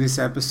to do this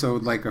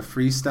episode like a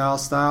freestyle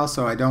style,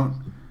 so I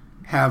don't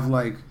have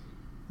like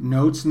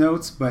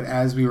notes, but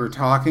as we were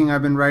talking,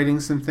 I've been writing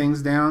some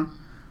things down.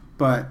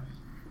 But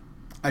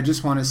I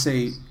just want to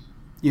say,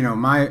 you know,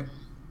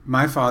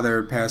 my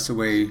father passed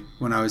away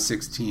when I was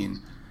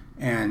 16,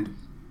 and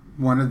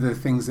one of the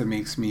things that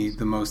makes me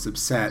the most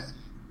upset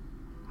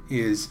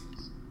is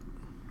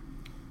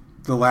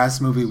the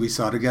last movie we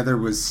saw together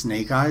was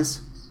Snake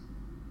Eyes.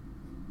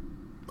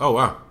 Oh,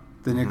 wow.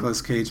 The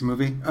Nicolas Cage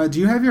movie. Do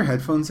you have your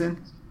headphones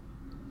in?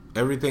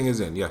 Everything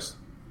is in, yes.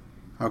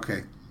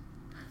 Okay.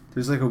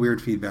 There's like a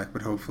weird feedback,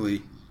 but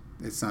hopefully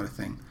it's not a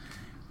thing.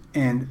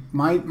 And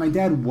my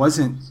dad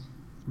wasn't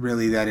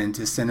really that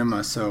into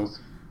cinema, so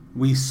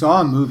we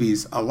saw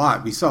movies a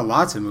lot. We saw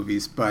lots of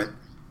movies, but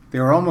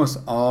they were almost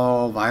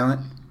all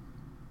violent.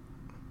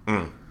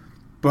 Mm.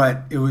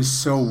 But it was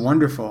so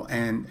wonderful,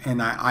 and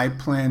I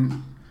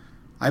plan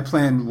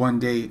one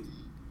day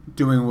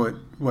doing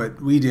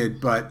what we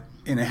did, but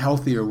in a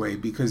healthier way,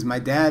 because my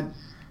dad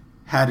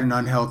had an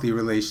unhealthy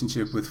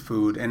relationship with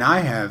food, and I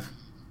have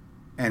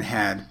and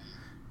had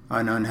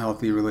an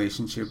unhealthy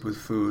relationship with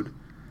food.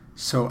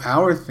 So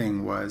our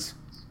thing was,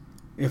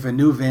 if a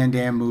new Van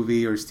Damme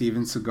movie or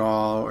Steven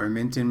Seagal or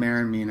Minton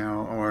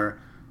Marimino or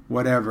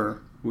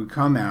whatever would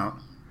come out,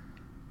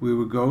 we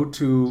would go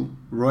to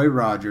Roy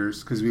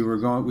Rogers because we were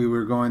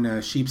going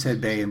to Sheepshead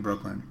Bay in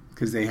Brooklyn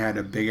because they had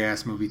a big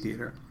ass movie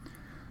theater,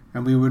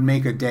 and we would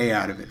make a day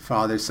out of it,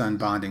 father-son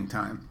bonding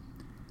time,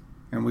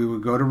 and we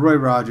would go to Roy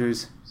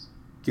Rogers,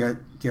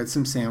 get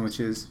some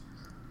sandwiches,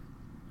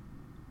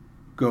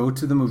 go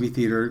to the movie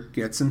theater,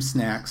 get some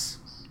snacks,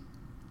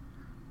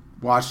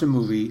 watch a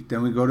movie,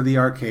 then we go to the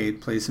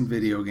arcade, play some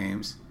video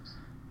games,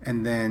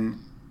 and then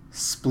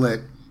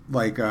split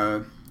like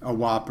a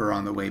Whopper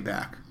on the way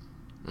back.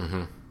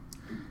 Mm-hmm.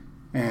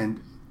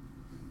 And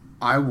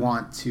I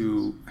want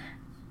to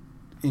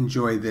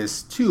enjoy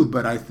this too,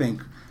 but I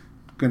think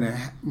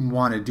gonna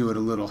want to do it a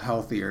little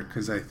healthier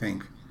because I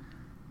think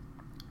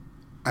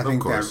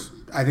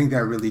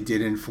that really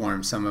did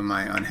inform some of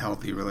my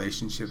unhealthy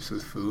relationships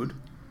with food.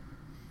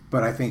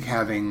 But I think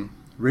having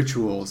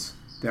rituals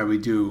that we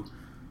do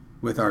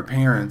with our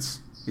parents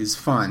is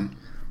fun.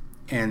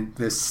 And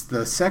the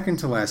second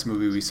to last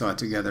movie we saw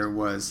together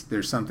was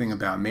There's Something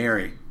About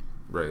Mary.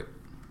 Right.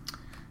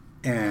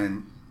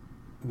 And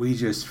we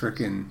just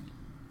freaking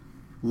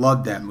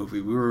loved that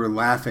movie. We were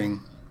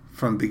laughing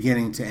from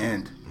beginning to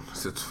end.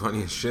 It's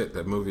funny as shit.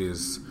 That movie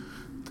is...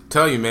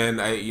 Tell you, man,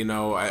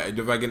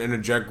 if I can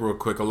interject real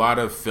quick, a lot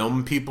of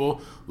film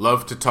people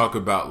love to talk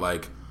about,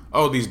 like,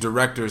 oh, these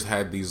directors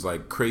had these,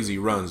 like, crazy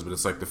runs, but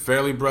it's like the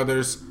Farrelly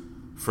brothers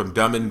from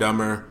Dumb and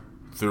Dumber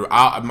through...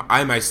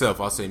 I myself,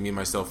 I'll say me,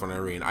 myself, and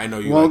Irene. I know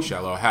you like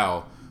Shallow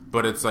Hal,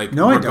 but it's like,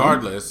 no,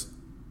 regardless,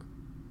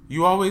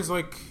 you always,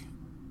 like,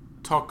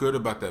 talk good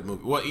about that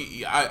movie. Well,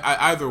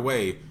 either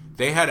way,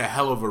 they had a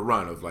hell of a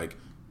run of, like,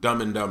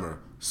 Dumb and Dumber,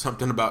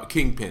 something about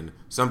Kingpin,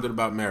 something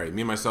about Mary,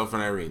 me, myself,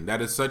 and Irene.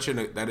 That is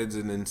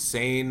an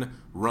insane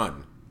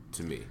run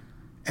to me.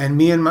 And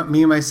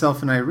me,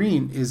 myself, and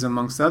Irene is,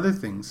 amongst other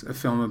things, a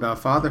film about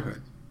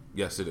fatherhood.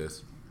 Yes, it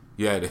is.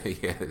 Yeah,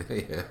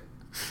 it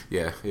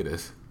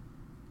is.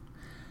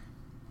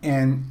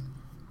 And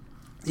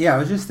yeah, I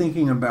was just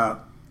thinking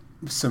about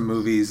some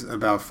movies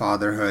about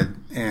fatherhood,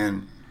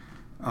 and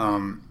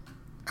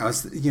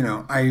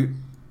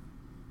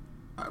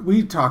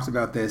we talked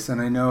about this,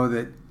 and I know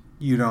that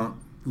you don't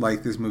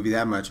like this movie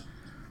that much,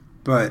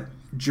 but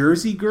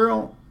Jersey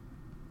Girl,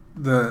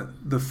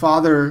 the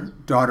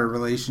father-daughter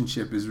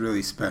relationship is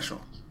really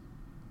special.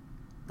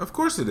 Of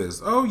course it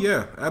is. Oh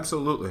yeah,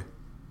 absolutely.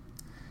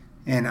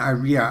 And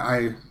I've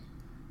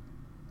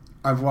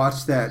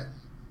watched that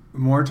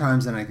more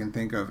times than I can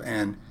think of,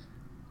 and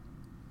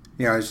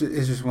yeah, it's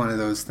just one of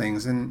those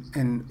things.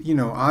 And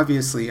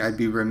obviously I'd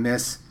be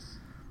remiss.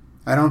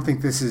 I don't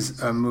think this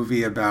is a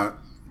movie about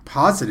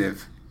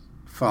positive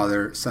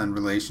father-son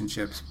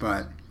relationships,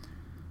 but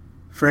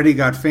Freddy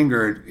Got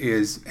Fingered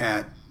is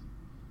at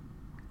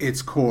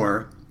its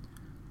core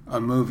a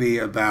movie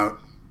about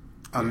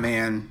a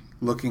man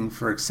looking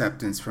for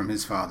acceptance from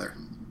his father.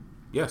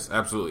 Yes,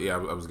 absolutely. Yeah,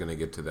 I was going to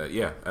get to that.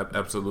 Yeah,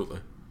 absolutely.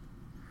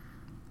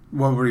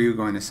 What were you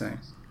going to say?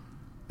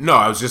 No,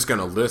 I was just going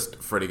to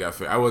list Freddy Got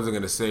Fingered. I wasn't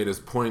going to say it as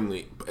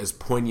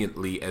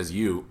poignantly as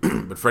you,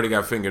 but Freddy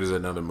Got Fingered is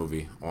another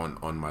movie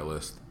on my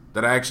list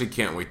that I actually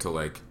can't wait to,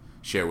 like,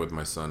 share with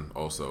my son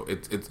also.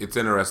 It's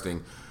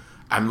interesting.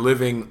 I'm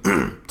living,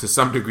 to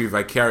some degree,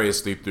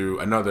 vicariously through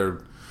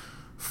another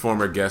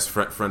former guest,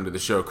 friend of the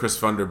show, Chris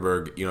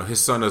Funderburg. His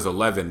son is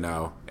 11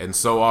 now, and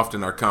so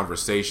often our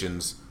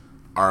conversations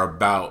are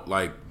about,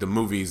 like, the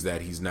movies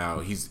that he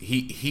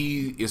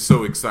is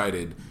so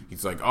excited.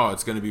 He's like, oh,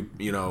 it's going to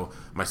be,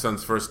 my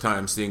son's first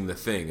time seeing The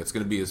Thing. It's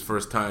going to be his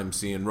first time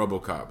seeing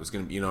RoboCop. It's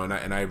going to be,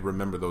 and I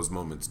remember those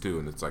moments too,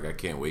 and it's like, I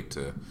can't wait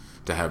to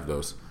have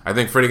those. I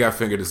think Freddy Got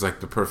Fingered is,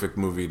 like, the perfect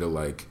movie to,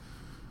 like,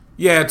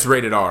 yeah, it's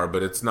rated R,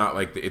 but it's not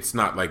like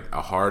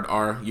a hard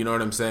R, you know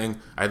what I'm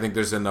saying? I think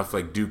there's enough,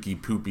 like, dooky,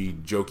 poopy,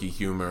 jokey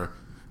humor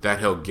that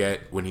he'll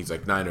get when he's,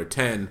 like, 9 or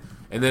 10.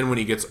 And then when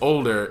he gets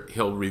older,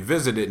 he'll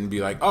revisit it and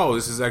be like, oh,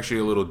 this is actually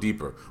a little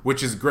deeper,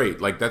 which is great.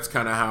 Like, that's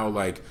kind of how,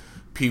 like,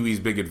 Pee-wee's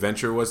Big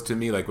Adventure was to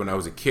me. Like, when I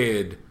was a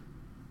kid,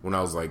 when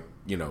I was, like,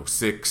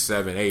 6,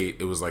 7, 8,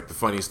 it was, like, the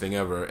funniest thing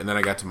ever. And then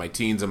I got to my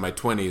teens and my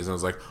 20s, and I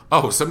was like,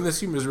 oh, some of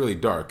this humor is really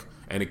dark.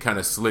 And it kind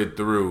of slid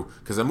through,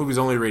 because that movie's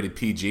only rated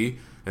PG.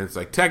 And it's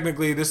like,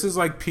 technically, this is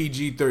like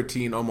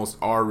PG-13, almost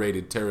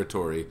R-rated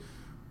territory.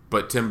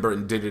 But Tim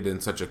Burton did it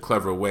in such a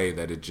clever way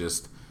that it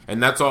just... And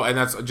that's all. And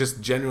that's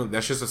just generally...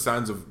 That's just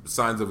signs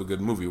of a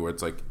good movie, where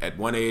it's like, at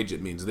one age,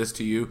 it means this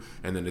to you.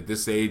 And then at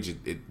this age,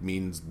 it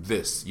means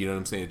this. You know what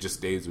I'm saying? It just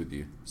stays with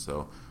you.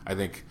 So, I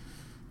think...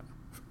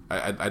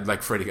 I'd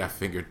like Freddy Got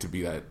Fingered to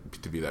be that,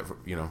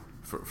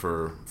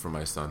 for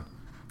my son.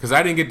 Because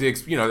I didn't get to,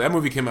 that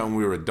movie came out when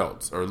we were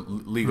adults, or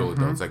legal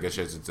adults, I guess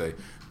I should say.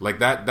 Like,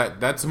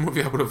 that's a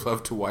movie I would have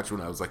loved to watch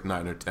when I was, like,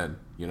 9 or 10,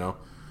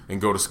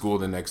 and go to school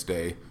the next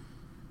day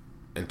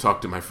and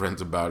talk to my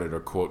friends about it or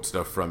quote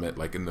stuff from it,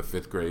 like, in the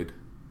 5th grade.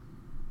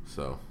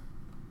 So,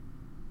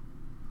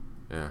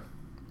 yeah.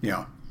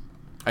 Yeah.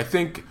 I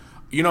think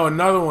You know,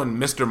 another one,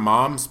 Mr.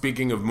 Mom,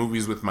 speaking of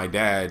movies with my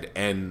dad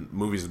and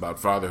movies about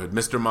fatherhood,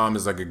 Mr. Mom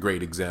is like a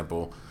great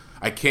example.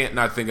 I can't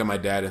not think of my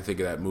dad and think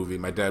of that movie.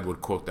 My dad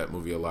would quote that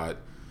movie a lot.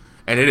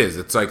 And it is.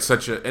 It's like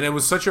such a... And it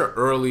was such an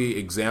early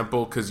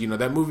example because, you know,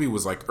 that movie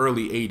was like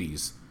early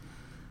 80s.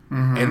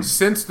 Mm-hmm. And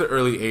since the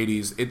early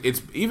 80s,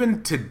 it's...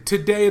 Even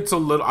today, it's a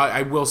little...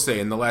 I will say,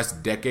 in the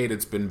last decade,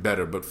 it's been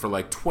better. But for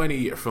like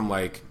 20... From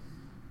like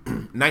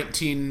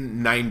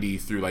 1990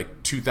 through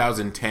like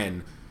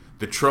 2010...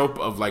 The trope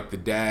of like the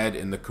dad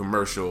in the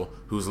commercial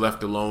who's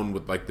left alone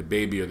with like the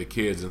baby or the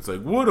kids, and it's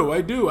like, what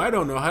do? I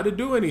don't know how to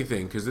do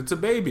anything because it's a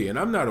baby and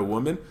I'm not a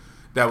woman.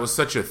 That was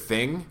such a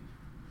thing,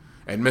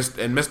 and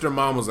Mr.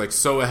 Mom was like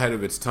so ahead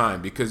of its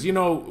time because, you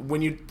know,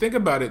 when you think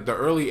about it, the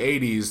early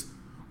 '80s,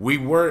 we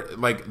were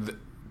like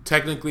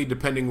technically,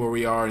 depending where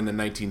we are in the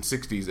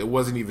 1960s, it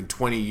wasn't even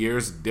 20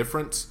 years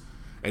difference,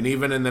 and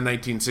even in the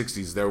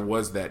 1960s, there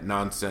was that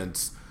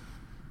nonsense.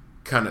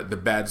 Kind of the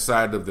bad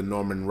side of the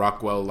Norman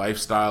Rockwell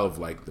lifestyle of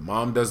like the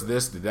mom does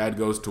this, the dad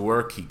goes to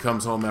work, he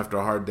comes home after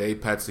a hard day,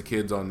 pats the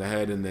kids on the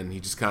head, and then he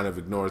just kind of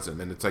ignores them.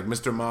 And it's like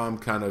Mr. Mom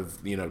kind of,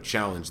 you know,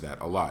 challenged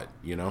that a lot,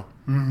 you know?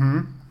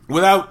 Mm-hmm.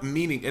 Without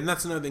meaning, and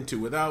that's another thing too,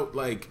 without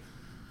like,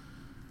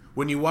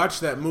 when you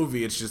watch that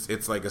movie,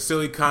 it's like a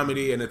silly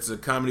comedy, and it's a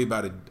comedy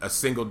about a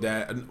single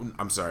dad,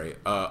 I'm sorry,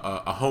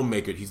 a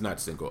homemaker, he's not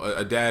single,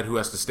 a dad who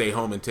has to stay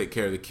home and take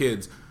care of the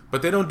kids.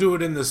 But they don't do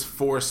it in this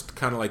forced,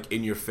 kind of like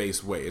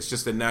in-your-face way. It's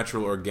just a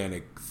natural,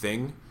 organic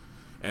thing.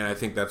 And I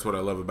think that's what I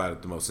love about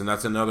it the most. And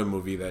that's another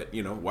movie that,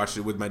 you know, watched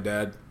it with my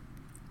dad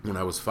when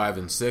I was 5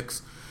 and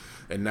 6.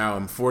 And now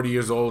I'm 40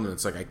 years old, and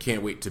it's like I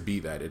can't wait to be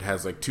that. It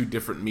has like two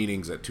different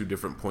meanings at two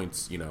different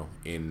points, you know,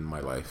 in my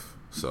life.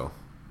 So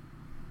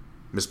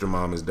Mr.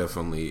 Mom is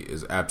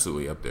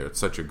absolutely up there. It's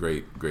such a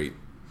great, great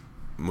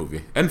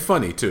movie. And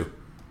funny, too.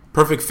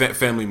 Perfect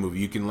family movie.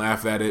 You can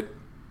laugh at it.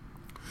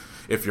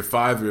 If you're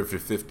 5 or if you're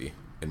 50,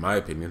 in my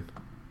opinion.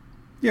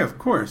 Yeah, of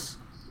course.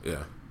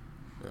 Yeah.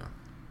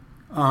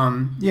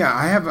 Yeah,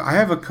 I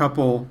have a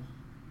couple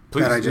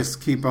Please, that I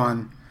just keep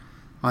on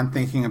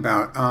thinking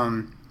about.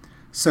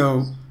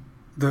 So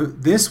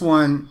this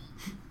one,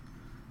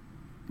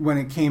 when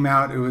it came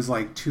out, it was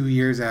like 2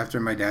 years after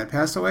my dad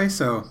passed away.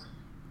 So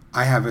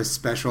I have a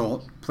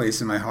special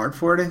place in my heart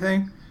for it, I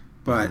think.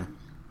 But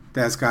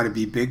that's got to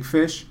be Big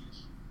Fish.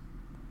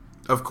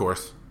 Of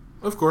course.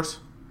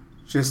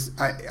 Just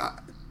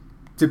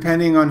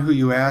depending on who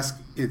you ask,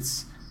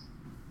 it's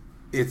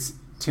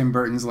Tim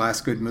Burton's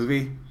last good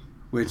movie,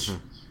 which,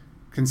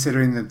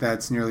 considering that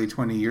that's nearly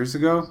 20 years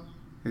ago,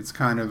 it's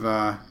kind of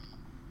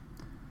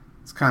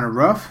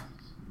rough.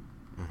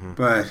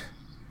 But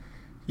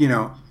you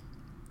know,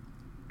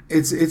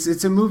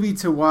 it's a movie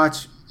to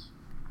watch.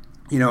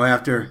 You know,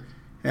 after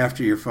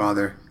your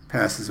father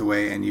passes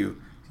away, and you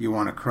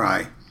want to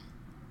cry.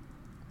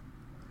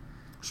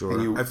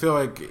 Sure. I feel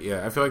like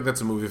that's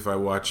a movie if I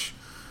watch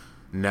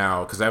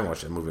now, because I haven't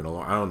watched that movie in a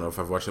long. I don't know if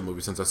I've watched that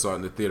movie since I saw it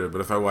in the theater, but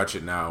if I watch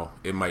it now,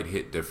 it might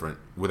hit different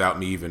without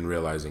me even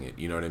realizing it.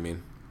 You know what I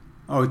mean?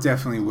 Oh, it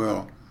definitely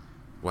will.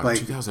 Wow, like,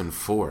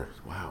 2004.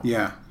 Wow.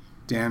 Yeah,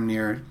 damn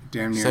near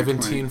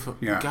 17.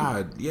 20. Yeah.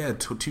 God, yeah,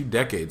 2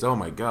 decades. Oh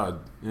my God.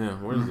 Yeah,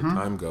 where does the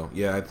time go?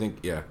 Yeah, I think.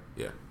 Yeah.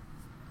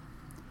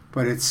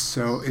 But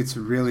it's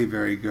really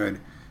very good,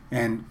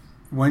 and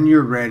when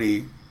you're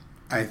ready,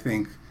 I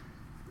think.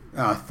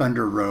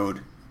 Thunder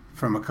Road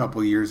from a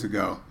couple years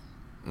ago.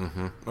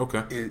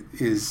 Okay. It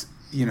is,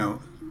 you know,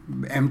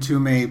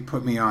 M2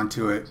 put me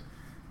onto it.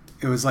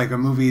 It was like a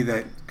movie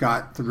that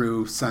got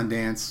through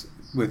Sundance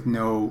with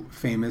no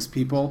famous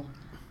people.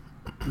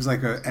 It was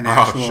like an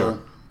actual... Oh, sure.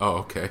 Oh,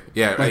 okay.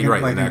 Yeah, like you're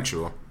right, like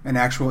an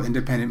actual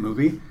independent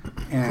movie.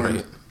 And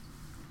right.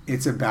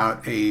 It's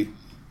about a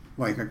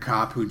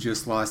cop who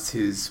just lost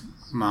his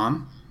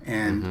mom.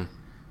 And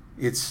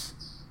it's...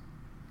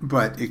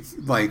 But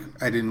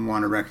I didn't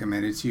want to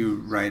recommend it to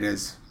you right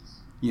as,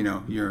 you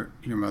know, your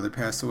mother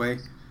passed away.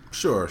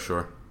 Sure.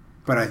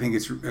 But I think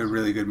it's a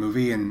really good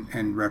movie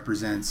and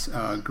represents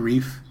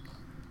grief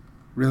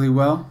really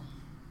well.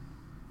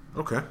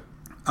 Okay.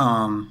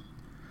 Then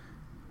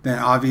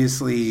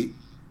obviously,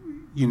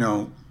 you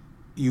know,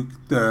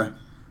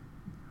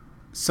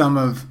 some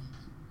of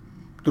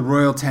the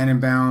Royal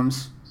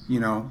Tenenbaums, you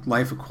know,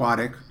 Life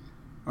Aquatic,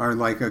 are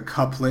like a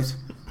couplet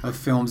of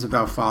films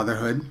about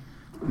fatherhood.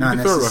 Not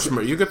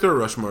necessarily. You could throw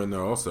Rushmore in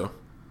there also.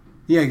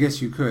 Yeah, I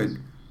guess you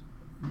could.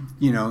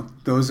 You know,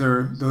 those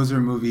are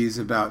movies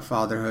about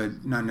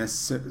fatherhood, not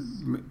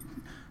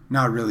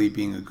really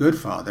being a good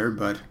father,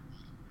 but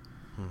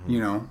you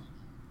know,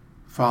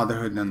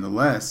 fatherhood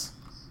nonetheless.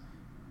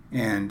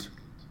 And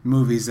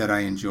movies that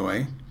I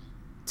enjoy.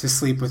 To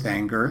Sleep with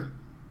Anger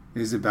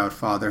is about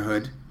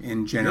fatherhood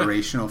and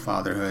generational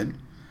fatherhood.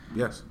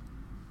 Yes.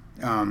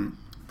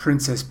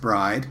 Princess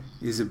Bride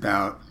is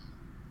about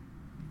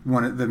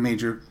one of the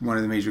major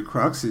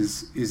crux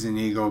is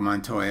Inigo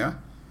Montoya.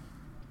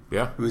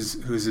 Yeah.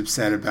 Who's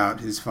upset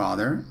about his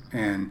father.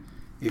 And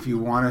if you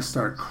want to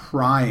start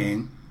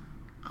crying,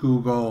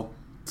 Google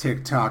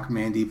TikTok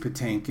Mandy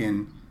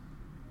Patinkin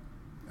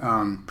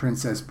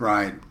Princess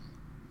Bride,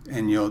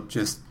 and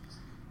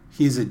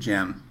he's a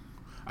gem.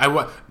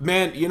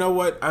 Man, you know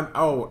what?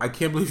 I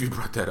can't believe you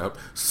brought that up.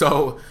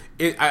 So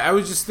I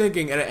was just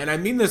thinking, and I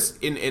mean this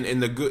in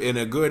a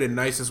good and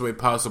nicest way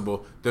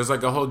possible. There's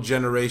like a whole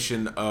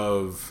generation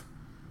of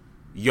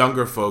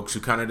younger folks who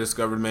kind of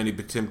discovered Mandy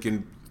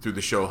Patinkin through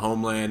the show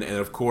Homeland, and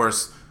of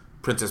course,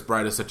 Princess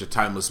Bride is such a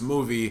timeless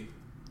movie.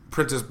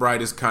 Princess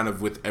Bride is kind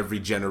of with every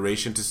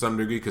generation to some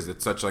degree because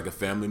it's such like a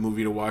family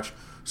movie to watch.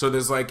 So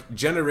there's like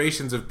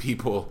generations of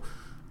people,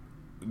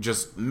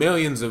 just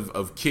millions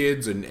of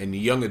kids and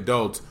young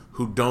adults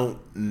who don't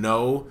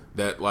know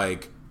that,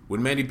 like,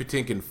 when Mandy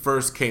Patinkin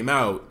first came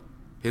out,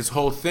 his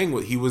whole thing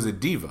was he was a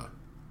diva.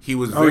 He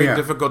was very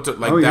difficult to,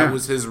 like, that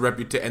was his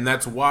reputation. And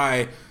that's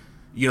why,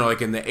 you know,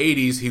 like in the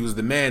 80s, he was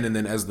the man. And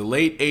then as the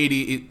late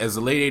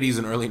 80s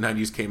and early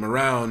 90s came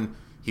around,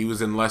 he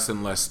was in less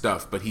and less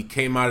stuff. But he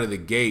came out of the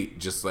gate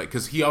just like,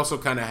 because he also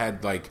kind of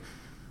had, like,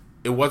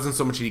 it wasn't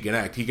so much he can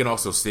act. He can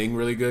also sing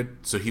really good.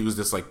 So he was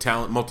this, like,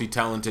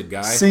 multi-talented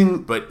guy.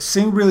 Sing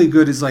really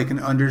good is like an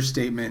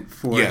understatement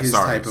for his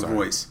type of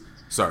voice.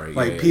 Sorry.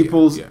 Like,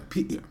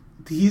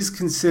 he's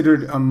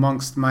considered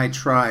amongst my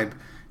tribe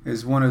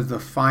as one of the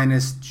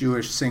finest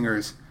Jewish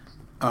singers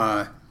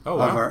nice.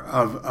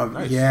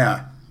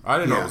 Yeah. I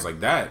didn't know it was like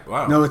that.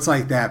 Wow. No, it's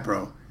like that,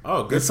 bro.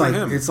 Oh, good for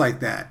him. It's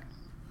like that.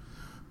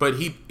 But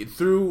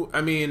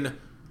and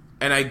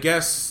I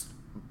guess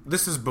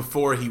this is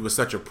before he was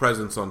such a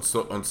presence on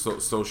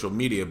social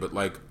media, but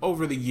like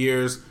over the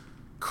years,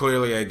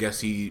 clearly I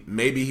guess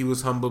maybe he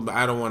was humbled, but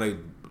I don't want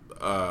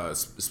to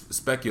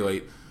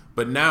speculate.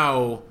 But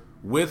now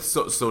with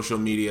social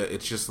media,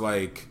 it's just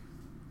like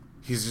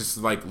he's just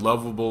like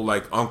lovable,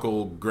 like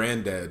uncle,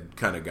 granddad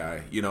kind of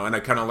guy, you know. And I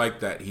kind of like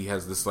that he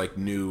has this like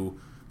new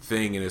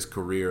thing in his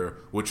career,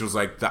 which was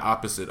like the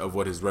opposite of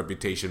what his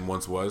reputation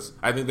once was.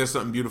 I think there's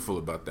something beautiful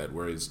about that,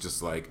 where it's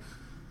just like,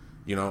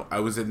 you know, I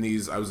was in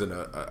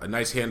a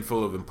nice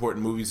handful of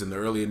important movies in the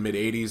early and mid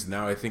 80s.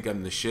 Now I think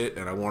I'm the shit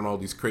and I want all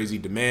these crazy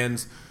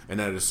demands.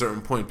 And at a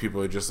certain point,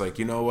 people are just like,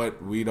 you know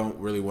what? We don't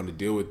really want to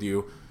deal with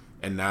you.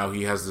 And now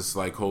he has this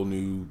like whole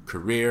new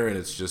career, and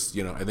it's just,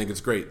 you know, I think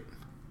it's great.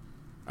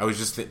 I was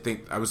just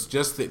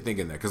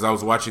thinking that because I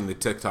was watching the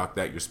TikTok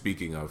that you're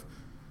speaking of,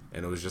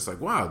 and it was just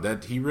like, wow,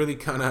 that he really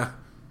kind of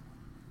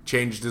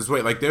changed his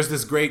way. Like, there's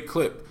this great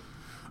clip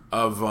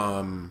of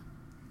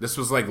this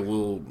was like a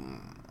little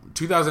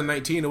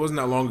 2019. It wasn't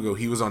that long ago.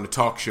 He was on a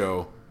talk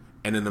show,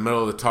 and in the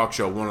middle of the talk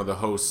show, one of the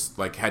hosts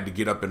like had to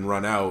get up and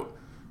run out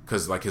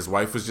because like his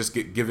wife was just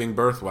giving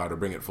birth. Wow, to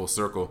bring it full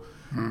circle.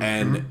 Mm-hmm.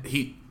 And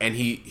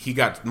he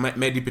got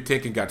Mandy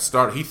Patinkin got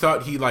started. He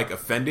thought he like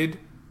offended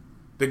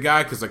the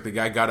guy because like the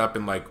guy got up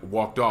and like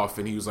walked off,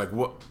 and he was like,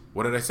 what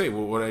did I say?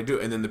 What did I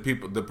do? And then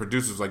the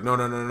producers was like,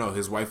 no,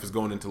 his wife is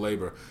going into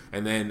labor.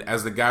 And then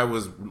as the guy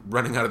was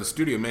running out of the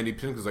studio, Mandy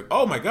Patinkin was like,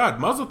 oh my God,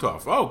 Mazel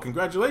Tov. Oh,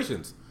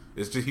 congratulations.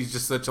 It's just, he's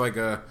just such like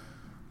a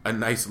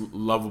nice,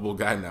 lovable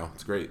guy now.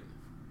 It's great.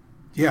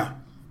 Yeah.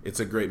 It's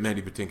a great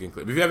Mandy Patinkin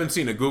clip. If you haven't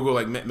seen it, Google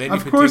like Mandy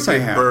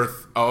Patinkin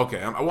birth. Oh,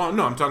 okay.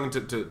 I'm talking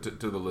to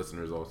the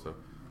listeners also.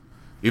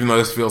 Even though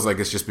this feels like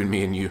it's just been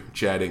me and you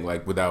chatting,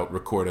 like without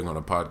recording on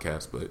a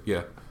podcast, but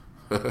yeah.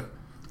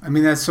 I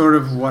mean, that's sort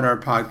of what our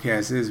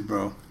podcast is,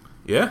 bro.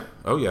 Yeah.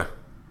 Oh yeah.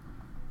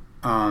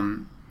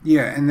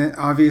 Yeah, and then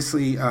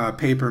obviously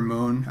Paper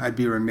Moon. I'd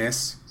be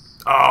remiss.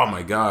 Oh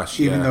my gosh!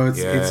 Even though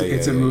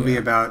it's a movie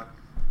about,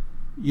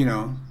 you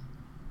know,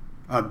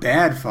 a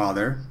bad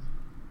father.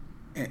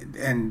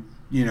 And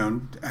you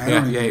know,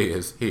 he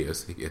is.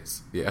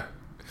 Yeah,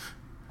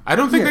 I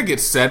don't think that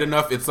gets said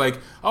enough. It's like,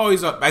 oh,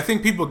 I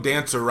think people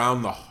dance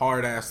around the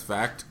hard ass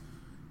fact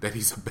that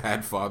he's a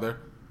bad father.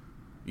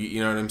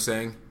 You know what I'm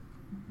saying?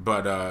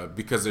 But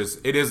because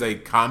it is a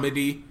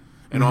comedy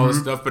and all this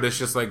stuff, but it's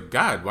just like,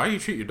 God, why do you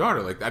treat your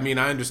daughter like that? I mean,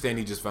 I understand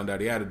he just found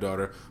out he had a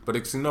daughter, but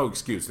it's no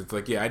excuse. It's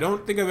like, I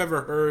don't think I've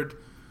ever heard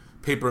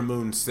Paper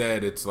Moon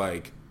said it's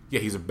like, yeah,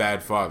 he's a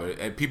bad father.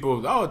 And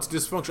people, oh, it's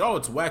dysfunctional. Oh,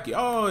 it's wacky.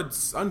 Oh,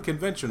 it's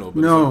unconventional.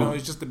 But no,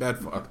 he's just a bad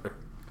father.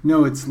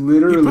 No, it's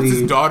literally... He puts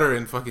his daughter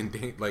in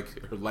fucking,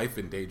 like, her life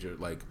in danger,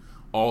 like,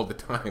 all the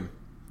time.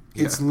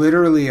 Yeah. It's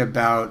literally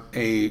about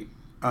a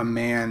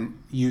man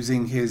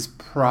using his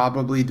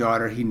probably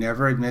daughter. He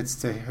never admits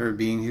to her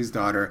being his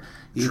daughter,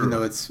 even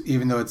though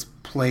it's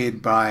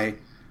played by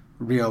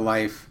real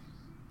life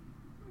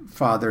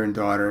father and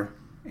daughter.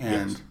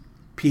 And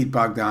Pete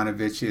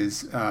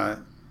Bogdanovich's...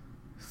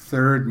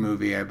 third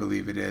movie, I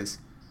believe it is.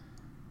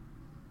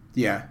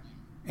 Yeah.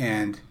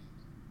 And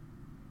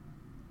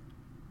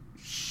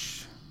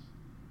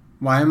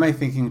why am I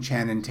thinking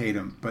Channing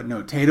Tatum? But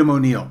no, Tatum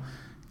O'Neal.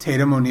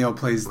 Tatum O'Neal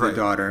plays the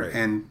daughter,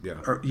 and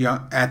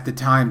at the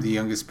time, the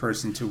youngest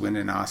person to win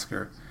an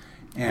Oscar.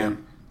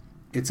 And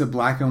it's a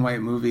black and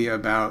white movie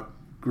about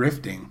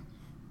grifting.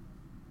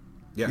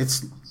 Yeah.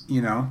 It's,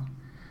 you know,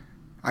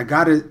 I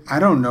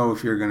don't know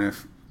if you're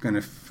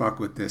gonna fuck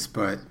with this,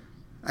 but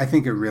I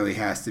think it really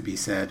has to be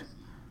said.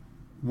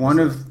 One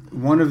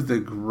of the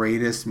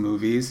greatest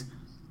movies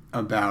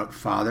about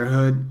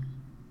fatherhood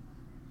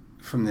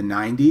from the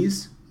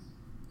 90s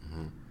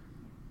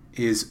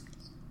is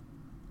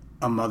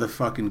a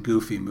motherfucking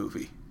Goofy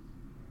movie.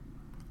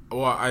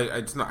 Well,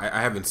 it's not.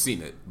 I haven't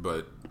seen it,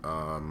 but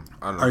I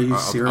don't know. Are you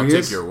serious?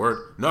 I'll take your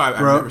word. No, I've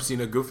never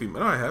seen a Goofy.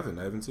 No, I haven't.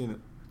 I haven't seen it.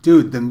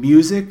 Dude, the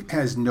music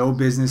has no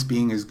business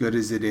being as good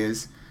as it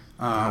is.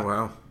 Oh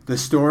wow. The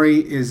story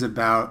is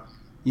about,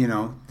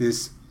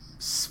 this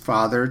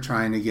father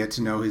trying to get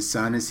to know his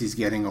son as he's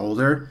getting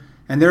older,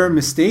 and there are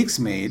mistakes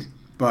made.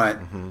 But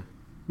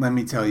let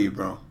me tell you,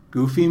 bro,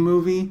 Goofy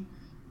movie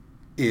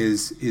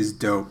is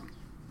dope.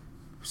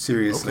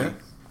 Seriously. Okay.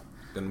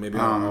 Then maybe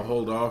I'll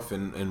hold off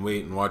and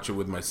wait and watch it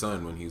with my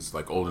son when he's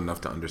like old enough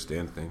to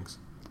understand things.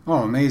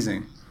 Oh,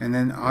 amazing! And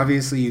then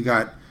obviously you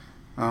got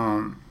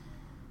To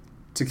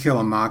Kill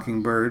a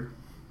Mockingbird.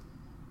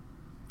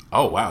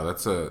 Oh wow,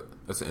 that's an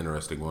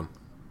interesting one.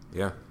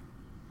 Yeah.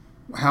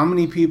 How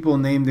many people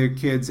name their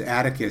kids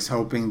Atticus,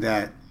 hoping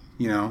that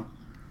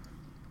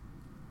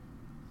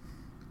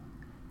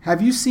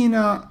Have you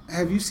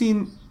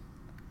seen?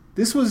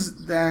 This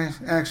was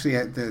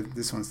actually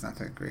this one's not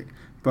that great,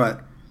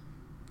 but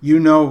you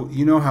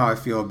know how I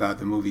feel about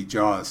the movie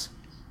Jaws.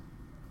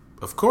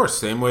 Of course,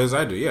 same way as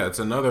I do. Yeah, it's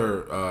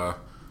another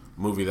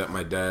movie that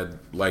my dad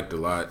liked a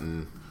lot,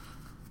 and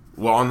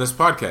well, on this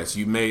podcast,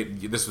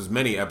 this was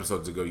many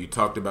episodes ago. You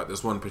talked about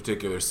this one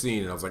particular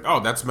scene, and I was like,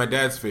 "Oh, that's my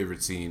dad's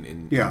favorite scene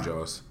in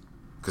Jaws,"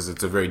 because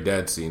it's a very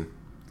dad scene.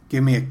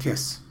 Give me a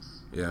kiss.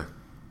 Yeah.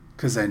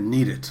 Because I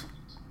need it.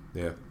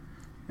 Yeah.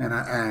 And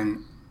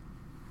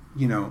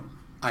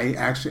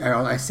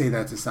I say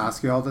that to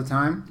Saskia all the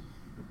time.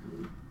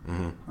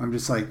 Mm-hmm. I'm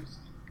just like,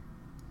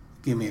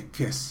 give me a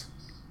kiss,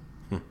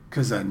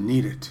 because I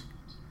need it.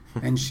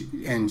 And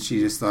she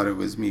just thought it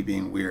was me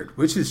being weird,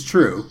 which is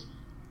true.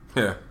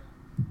 Yeah.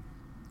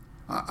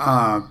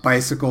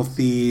 Bicycle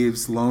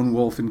Thieves, Lone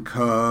Wolf and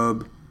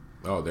Cub.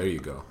 Oh, there you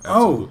go.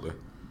 Absolutely.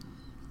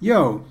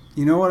 Yo,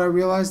 you know what I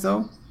realized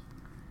though?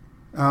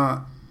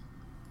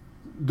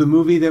 The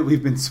movie that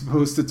we've been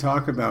supposed to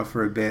talk about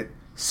for a bit,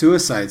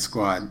 Suicide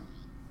Squad,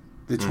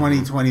 the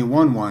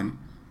 2021 one,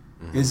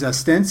 is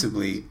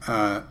ostensibly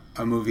a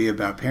movie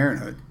about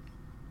parenthood.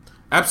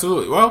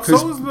 Absolutely. Well,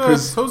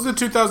 so's the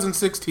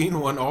 2016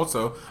 one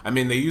also. I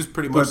mean, they use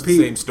pretty much the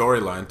same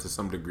storyline to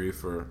some degree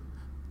for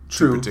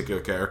two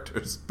particular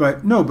characters.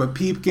 But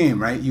Peep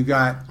Game, right? You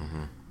got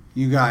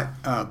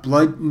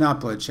Bloodsport.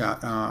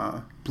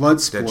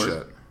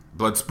 Deadshot.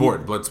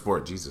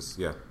 Bloodsport, Jesus,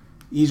 yeah.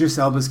 Idris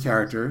Elba's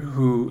character,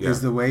 who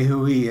is the way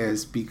who he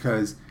is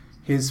because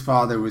his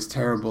father was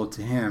terrible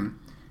to him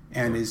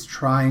and is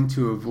trying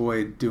to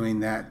avoid doing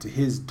that to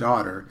his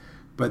daughter.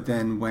 But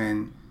then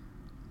when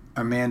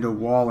Amanda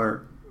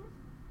Waller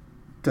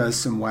does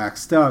some whack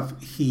stuff,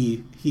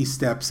 he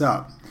steps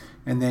up.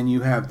 And then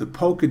you have the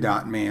Polka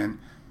Dot Man,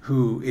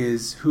 who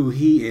is who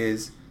he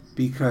is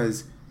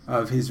because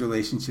of his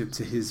relationship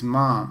to his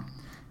mom.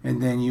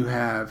 And then you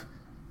have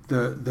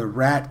the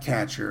Rat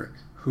Catcher,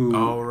 who...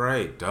 Oh,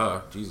 right.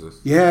 Duh. Jesus.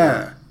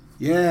 Yeah.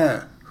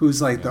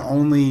 Who's like the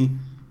only...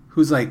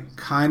 Who's like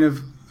kind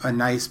of a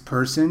nice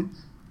person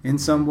in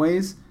some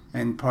ways.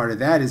 And part of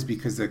that is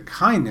because of the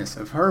kindness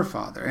of her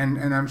father.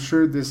 And I'm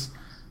sure this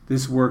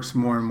works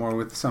more and more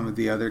with some of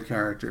the other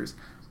characters.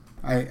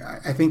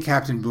 I think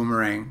Captain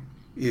Boomerang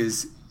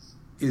is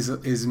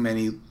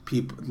many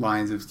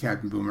lines of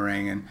Captain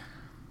Boomerang.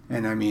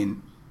 And I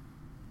mean,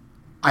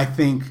 I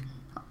think...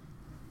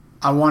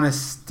 I want to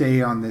stay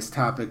on this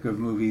topic of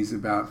movies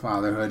about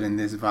fatherhood and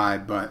this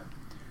vibe, but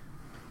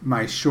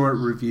my short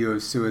review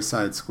of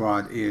Suicide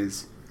Squad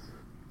is,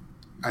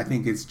 I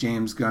think it's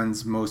James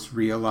Gunn's most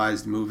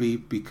realized movie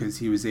because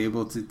he was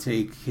able to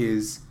take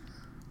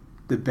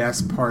the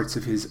best parts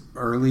of his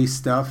early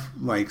stuff,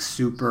 like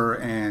Super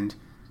and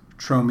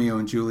Tromeo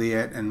and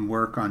Juliet, and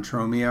work on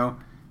Tromeo,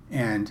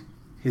 and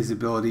his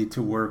ability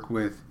to work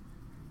with,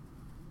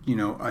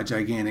 a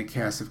gigantic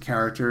cast of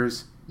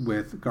characters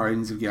with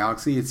Guardians of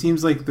Galaxy. It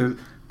seems like the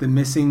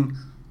missing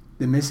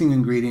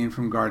ingredient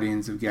from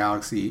Guardians of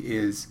Galaxy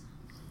is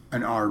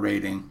an R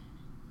rating.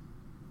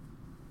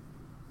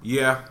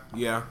 Yeah,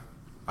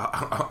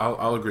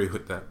 I'll agree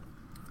with that.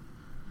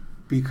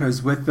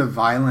 Because with the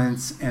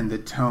violence and the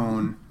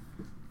tone,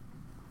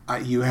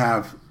 you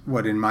have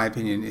what, in my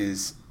opinion,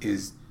 is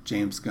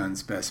James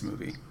Gunn's best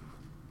movie.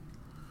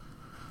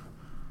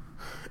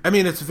 I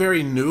mean, it's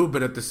very new,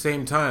 but at the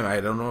same time, I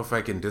don't know if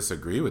I can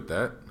disagree with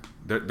that.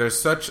 There's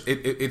such...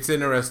 It's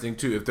interesting,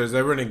 too. If there's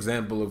ever an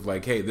example of,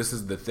 like, hey, this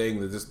is the thing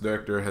that this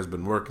director has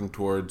been working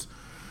towards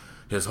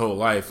his whole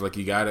life, like,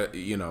 you gotta...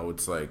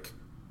 it's like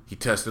he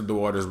tested the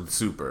waters with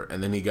Super,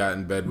 and then he got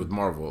in bed with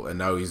Marvel, and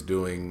now he's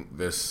doing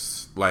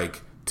this,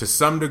 like, to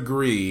some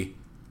degree,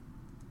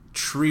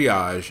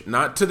 triage,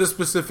 not to the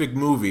specific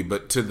movie,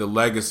 but to the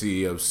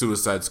legacy of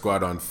Suicide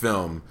Squad on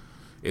film.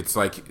 It's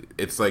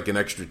like an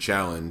extra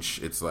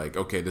challenge. It's like,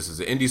 okay, this is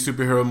an indie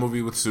superhero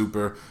movie with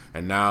Super,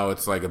 and now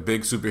it's like a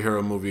big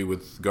superhero movie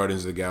with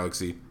Guardians of the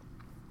Galaxy,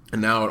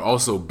 and now it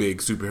also big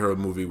superhero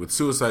movie with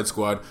Suicide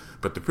Squad,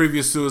 but the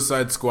previous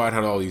Suicide Squad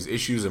had all these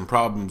issues and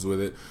problems with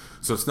it,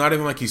 so it's not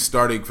even like he's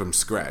starting from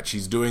scratch.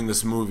 He's doing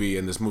this movie,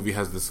 and this movie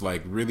has this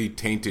like really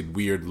tainted,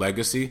 weird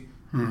legacy,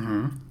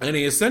 and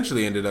he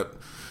essentially ended up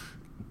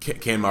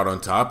came out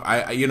on top.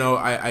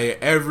 I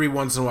every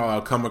once in a while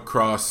I'll come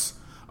across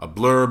a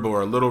blurb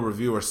or a little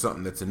review or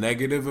something that's a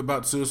negative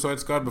about Suicide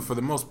Squad, but for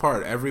the most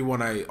part,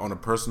 everyone on a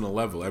personal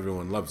level,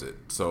 everyone loves it.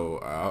 So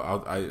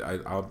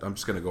I'm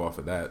just gonna go off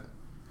of that.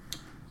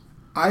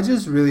 I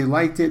just really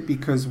liked it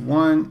because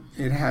 1,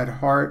 it had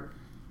heart.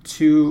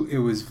 2, it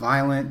was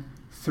violent.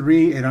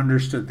 3, it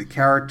understood the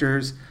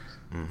characters.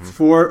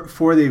 4,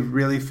 they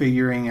really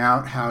figuring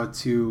out how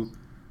to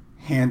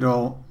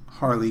handle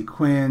Harley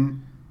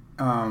Quinn.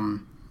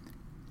 John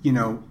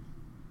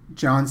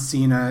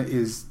Cena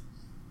is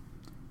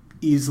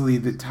easily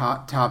the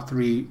top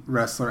 3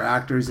 wrestler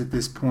actors at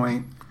this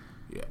point.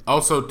 Yeah.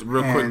 Also,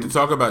 real quick to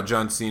talk about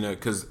John Cena,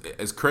 because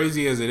as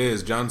crazy as it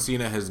is, John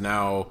Cena has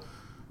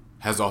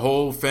a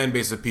whole fan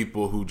base of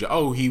people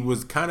who he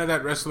was kind of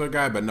that wrestler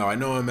guy, but no, I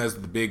know him as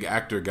the big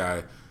actor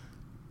guy.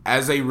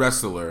 As a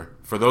wrestler,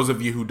 for those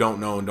of you who don't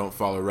know and don't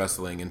follow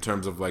wrestling, in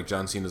terms of like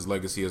John Cena's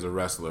legacy as a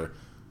wrestler,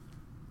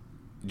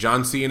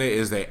 John Cena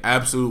is the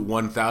absolute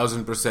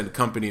 1,000%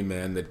 company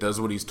man that does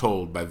what he's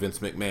told by Vince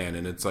McMahon.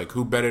 And it's like,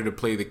 who better to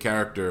play the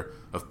character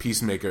of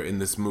Peacemaker in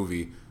this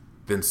movie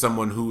than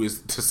someone who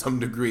is, to some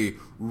degree,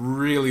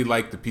 really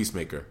like the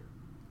Peacemaker?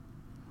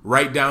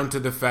 Right down to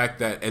the fact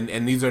that,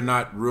 and these are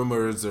not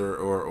rumors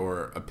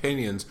or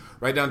opinions,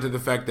 right down to the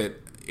fact that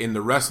in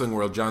the wrestling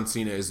world, John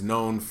Cena is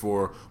known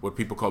for what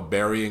people call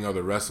burying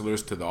other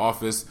wrestlers to the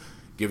office,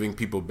 giving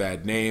people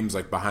bad names,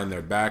 like behind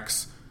their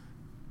backs.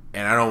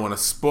 And I don't want to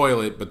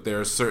spoil it, but there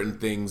are certain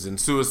things in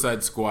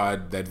Suicide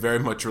Squad that very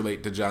much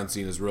relate to John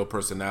Cena's real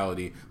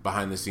personality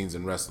behind the scenes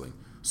in wrestling.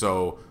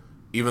 So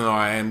even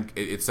though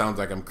it sounds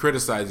like I'm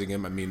criticizing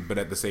him, I mean, but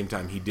at the same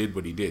time, he did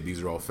what he did.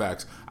 These are all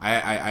facts.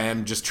 I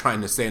am just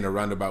trying to say in a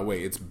roundabout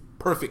way, it's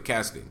perfect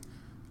casting.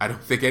 I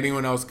don't think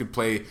anyone else could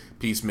play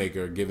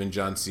Peacemaker, given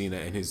John Cena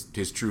and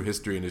his true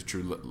history and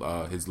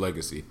his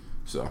legacy.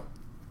 So,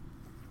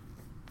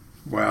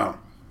 wow.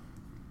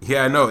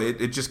 Yeah, no,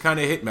 it just kind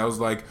of hit me. I was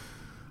like,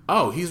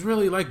 oh, he's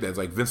really like that. It's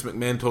like, Vince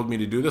McMahon told me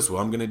to do this, well,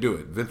 I'm going to do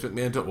it. Vince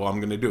McMahon told, well, I'm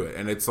going to do it.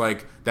 And it's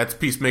like, that's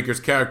Peacemaker's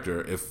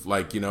character. If,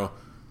 like,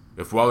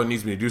 if Waller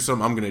needs me to do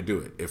something, I'm going to do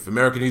it. If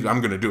America needs me, I'm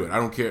going to do it. I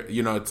don't care.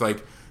 It's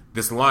like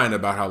this line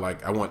about how,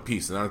 like, I want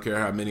peace, and I don't care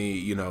how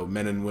many,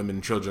 men and women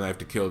and children I have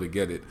to kill to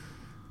get it.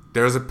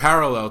 There's a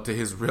parallel to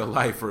his real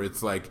life where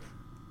it's like,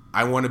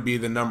 I want to be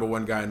the number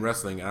one guy in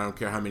wrestling, and I don't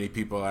care how many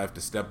people I have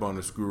to step on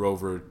or screw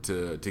over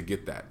to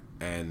get that.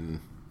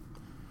 And,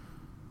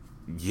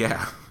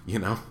 yeah,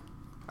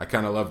 I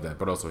kind of love that,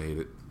 but also hate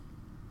it.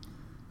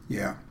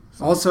 Yeah.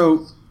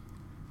 Also,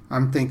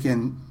 I'm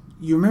thinking,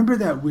 you remember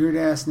that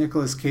weird-ass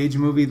Nicolas Cage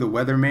movie, The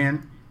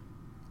Weatherman?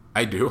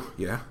 I do,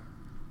 yeah.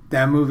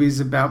 That movie's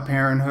about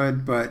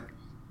parenthood, but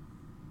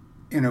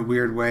in a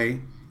weird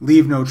way.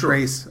 Leave No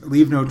Trace.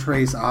 Leave No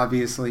Trace,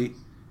 obviously.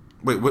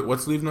 Wait,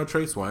 what's Leave No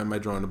Trace? Why am I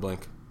drawing a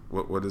blank?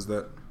 What is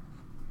that?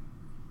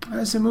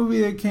 It's a movie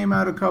that came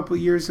out a couple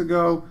years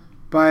ago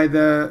by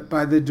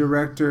the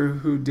director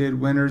who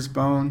did Winter's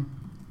Bone.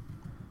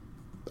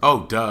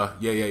 Oh, duh.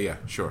 Yeah.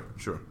 Sure.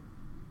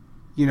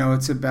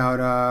 It's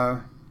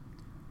about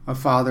a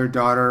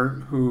father-daughter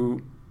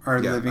who are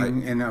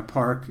living in a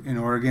park in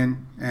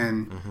Oregon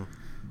and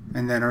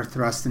then are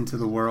thrust into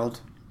the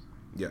world.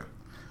 Yeah.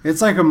 It's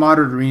like a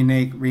modern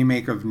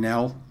remake of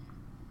Nell.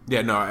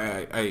 Yeah, no,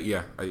 I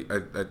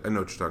know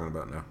what you're talking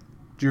about now.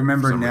 Do you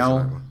remember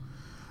Nell?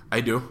 I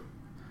do.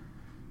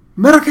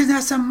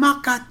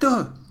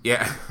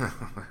 Yeah.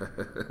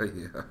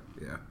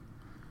 Yeah.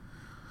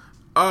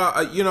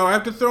 I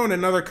have to throw in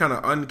another kind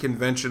of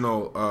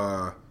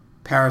unconventional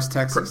Paris,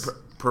 Texas.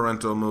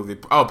 Parental movie.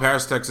 Oh,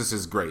 Paris, Texas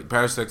is great.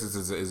 Paris,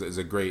 Texas is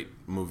a great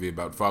movie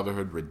about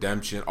fatherhood,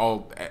 redemption,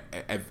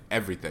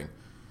 everything.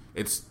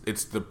 It's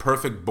the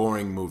perfect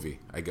boring movie,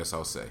 I guess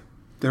I'll say.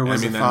 There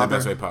was a father. In the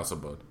best way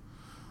possible.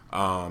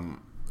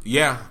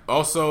 Yeah.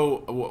 Also,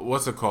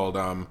 what's it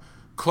called?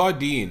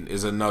 Claudine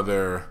is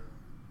another.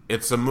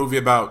 It's a movie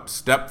about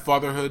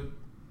stepfatherhood,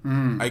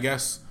 I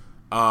guess.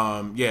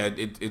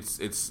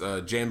 It's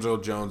James Earl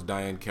Jones,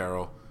 Diane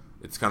Carroll.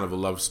 It's kind of a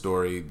love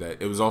story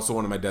that it was also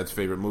one of my dad's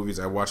favorite movies.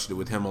 I watched it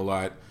with him a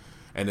lot,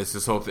 and it's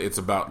this whole. It's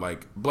about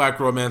like black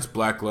romance,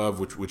 black love,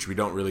 which we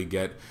don't really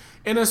get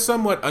in a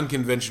somewhat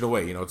unconventional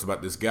way. It's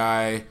about this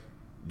guy,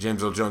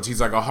 James Earl Jones. He's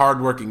like a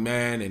hardworking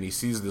man, and he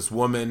sees this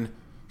woman.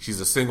 She's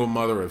a single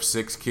mother of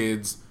 6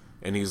 kids,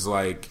 and he's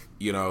like,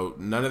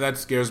 none of that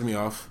scares me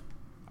off.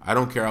 I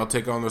don't care. I'll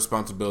take on the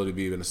responsibility of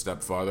being a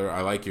stepfather.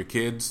 I like your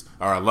kids,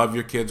 or I love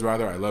your kids,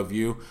 rather. I love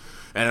you.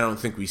 And I don't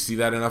think we see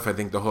that enough. I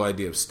think the whole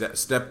idea of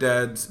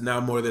stepdads, now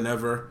more than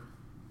ever,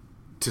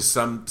 to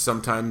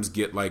sometimes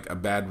get like a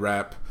bad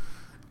rap,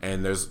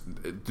 and there's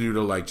due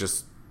to like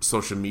just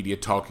social media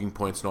talking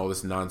points and all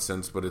this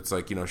nonsense. But it's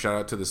like, shout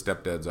out to the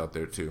stepdads out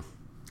there too.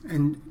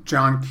 And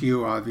John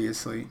Q,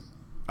 obviously.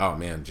 Oh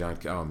man,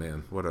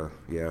 what a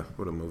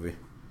movie.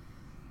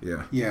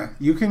 Yeah. Yeah,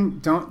 you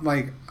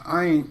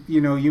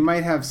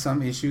might have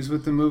some issues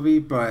with the movie,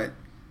 but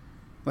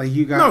like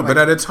you got but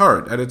at its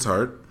heart.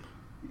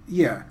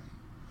 Yeah.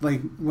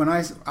 like when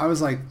I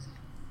was like,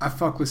 I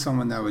fuck with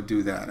someone that would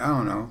do that. I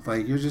don't know.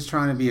 Like, you're just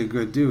trying to be a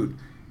good dude.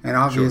 And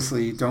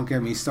obviously, sure. Don't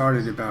get me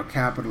started about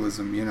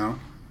capitalism, you know?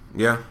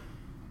 Yeah.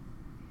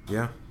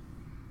 Yeah.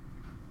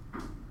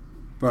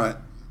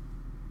 But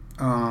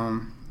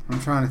I'm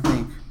trying to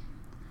think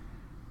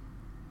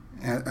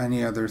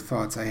any other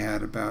thoughts I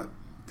had about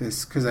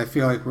this, because I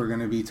feel like we're going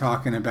to be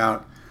talking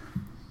about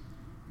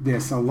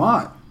this a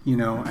lot, you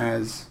know,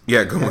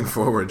 going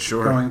forward,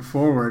 sure. Going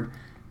forward.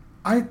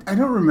 I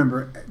don't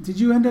remember. Did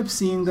you end up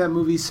seeing that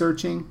movie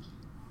Searching?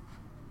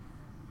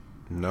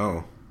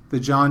 No. The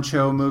John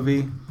Cho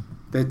movie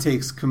that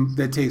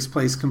takes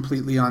place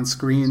completely on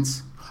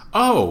screens?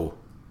 Oh,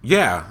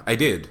 yeah, I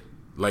did.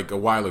 Like a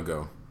while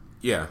ago.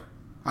 Yeah.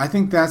 I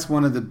think that's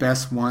one of the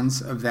best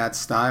ones of that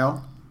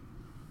style.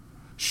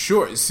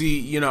 Sure. See,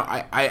 you know,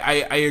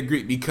 I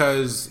agree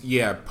because,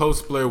 yeah,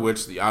 post Blair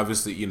Witch,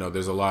 obviously, you know,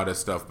 there's a lot of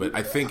stuff, but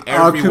I think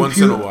every once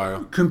in a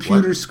while,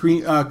 computer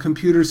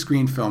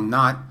screen film,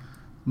 not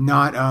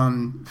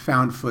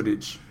found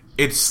footage.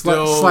 It's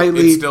still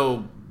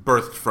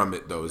birthed from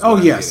it, though. Oh,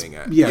 yes,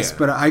 yes, yeah.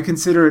 But I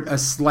consider it a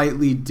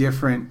slightly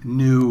different,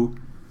 new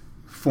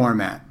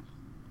format.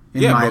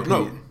 In my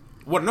opinion.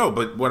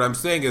 But what I'm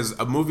saying is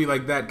a movie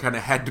like that kind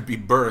of had to be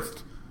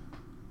birthed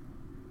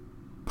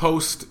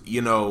post,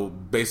 you know,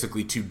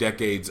 basically 2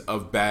 decades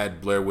of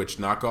bad Blair Witch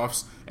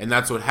knockoffs, and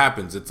that's what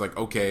happens. It's like,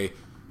 okay,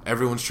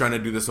 everyone's trying to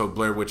do this whole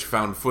Blair Witch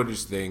found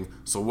footage thing,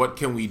 so what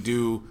can we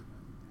do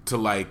to,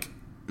 like,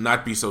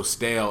 not be so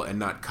stale and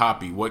not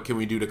copy? What can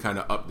we do to kind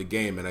of up the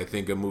game? And I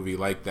think a movie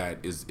like that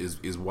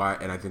is why,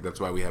 and I think that's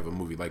why we have a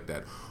movie like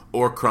that.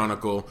 Or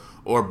Chronicle,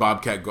 or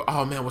Bobcat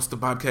Oh man, what's the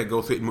Bobcat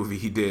Goldthwait movie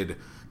he did?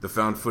 The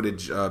found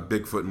footage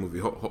Bigfoot movie.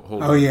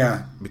 Hold on.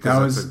 Yeah,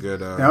 because that's a good.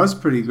 That was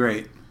pretty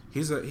great.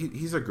 He's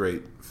a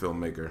great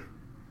filmmaker.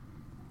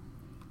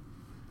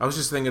 I was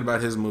just thinking about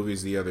his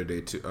movies the other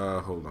day too.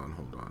 Hold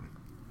on.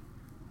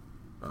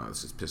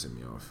 This is pissing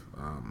me off.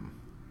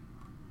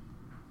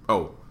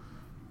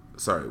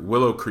 Sorry,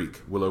 Willow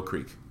Creek.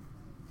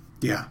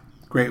 Yeah,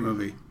 great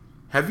movie.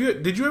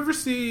 Did you ever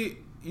see?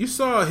 You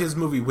saw his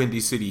movie Windy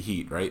City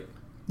Heat, right?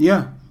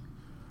 Yeah.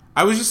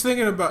 I was just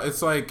thinking about.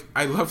 It's like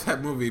I love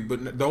that movie,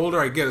 but the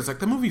older I get, it's like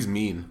the movie's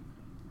mean.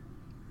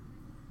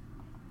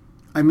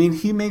 I mean,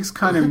 he makes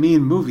kind of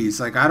mean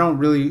movies. Like, I don't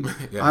really,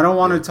 yeah, I don't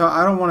want to talk.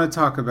 I don't want to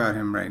talk about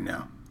him right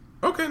now.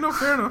 Okay, no,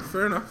 fair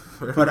enough.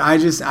 But I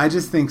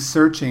just think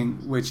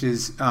Searching, which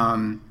is,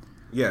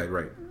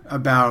 right,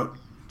 about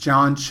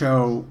John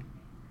Cho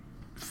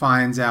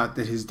finds out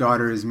that his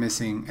daughter is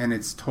missing, and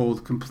it's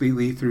told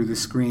completely through the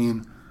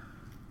screen,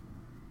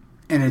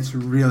 and it's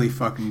really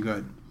fucking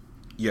good.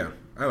 Yeah,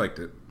 I liked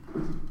it.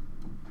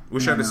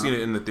 Wish I'd have seen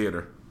it in the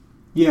theater.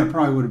 Yeah, it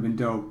probably would have been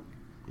dope.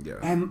 Yeah.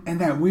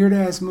 And that weird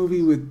ass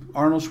movie with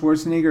Arnold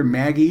Schwarzenegger,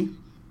 Maggie.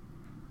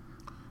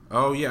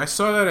 Oh yeah, I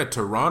saw that at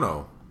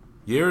Toronto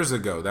years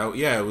ago.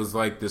 It was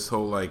like this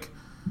whole like,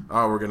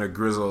 oh, we're gonna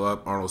grizzle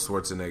up Arnold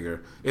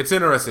Schwarzenegger. It's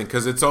interesting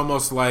because it's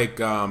almost like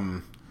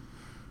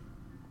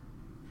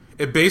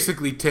it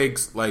basically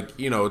takes like,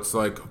 you know, it's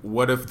like,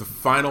 what if the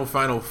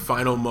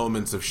final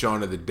moments of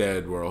Shaun of the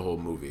Dead were a whole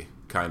movie,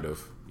 kind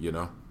of, you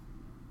know?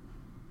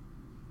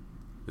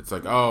 It's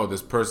like, oh,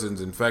 this person's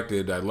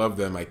infected. I love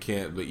them. I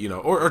can't, you know,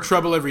 or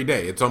Trouble Every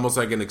Day. It's almost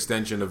like an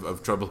extension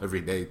of Trouble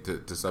Every Day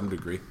to some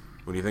degree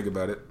when you think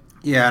about it.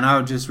 Yeah, and I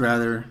would just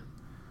rather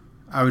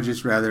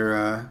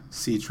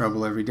see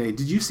Trouble Every Day.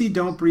 Did you see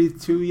Don't Breathe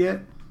 2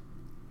 yet?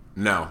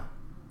 No,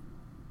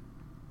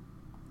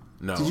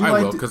 I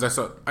will because I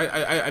saw.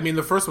 I mean,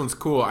 the first one's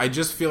cool. I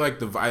just feel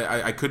like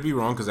I could be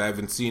wrong because I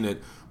haven't seen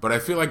it, but I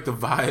feel like the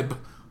vibe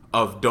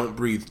of Don't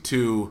Breathe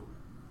 2.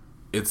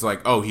 It's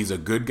like, oh, he's a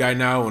good guy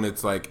now, and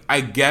it's like,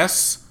 I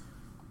guess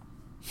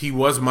in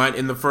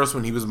the first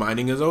one, he was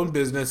minding his own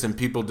business, and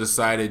people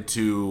decided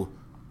to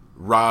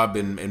rob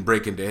and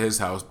break into his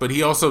house. But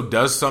he also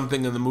does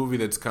something in the movie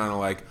that's kind of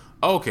like,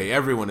 oh, okay,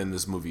 everyone in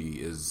this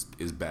movie is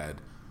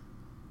bad.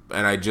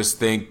 And I just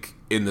think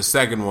in the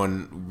second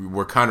one,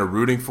 we're kind of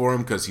rooting for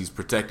him because he's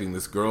protecting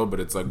this girl,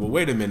 but it's like, well,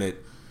 wait a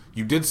minute,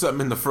 you did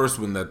something in the first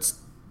one that's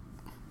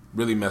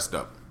really messed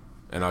up.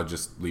 And I'll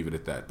just leave it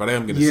at that. But I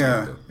am going to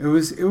say it,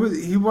 though.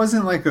 He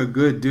wasn't like a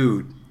good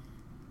dude.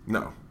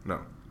 No.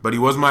 But he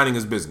was minding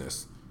his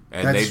business.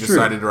 And they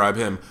decided to rob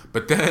him.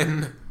 But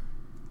then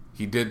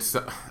he did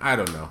I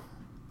don't know.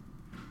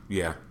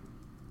 Yeah.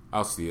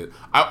 I'll see it.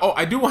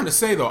 I do want to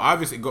say, though,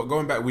 obviously,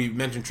 going back, I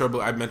mentioned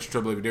Trouble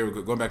Every Day.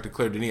 Going back to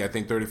Claire Denis, I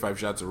think 35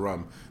 Shots of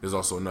Rum is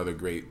also another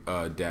great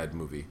dad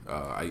movie.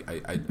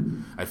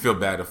 I feel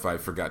bad if I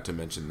forgot to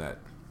mention that.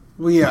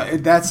 Well, yeah,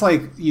 that's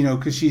like, you know,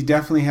 because she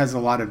definitely has a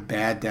lot of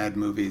bad dad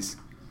movies.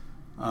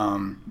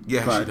 Yeah,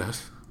 she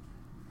does.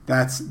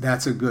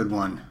 That's a good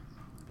one.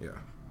 Yeah.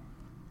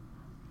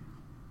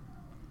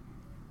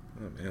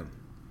 Oh, man.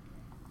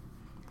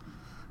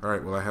 All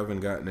right, well, I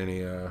haven't gotten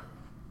any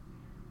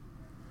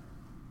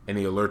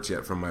alerts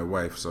yet from my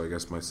wife, so I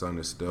guess my son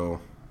is still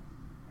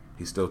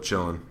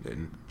chilling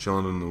in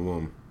the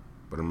womb,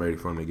 but I'm ready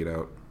for him to get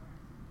out.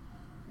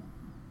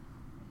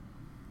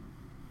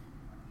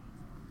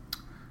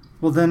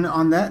 Well, then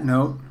on that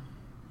note,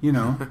 you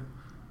know,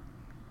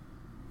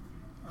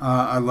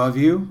 I love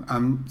you.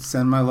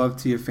 Send my love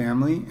to your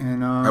family,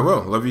 and I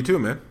will. Love you too,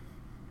 man.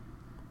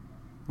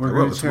 We're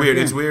going to It's weird.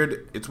 It's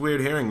weird. It's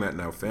weird hearing that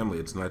now. Family.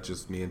 It's not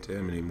just me and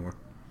Tam anymore.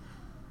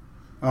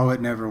 Oh,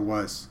 it never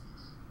was.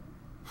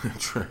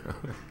 True.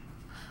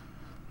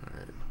 All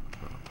right.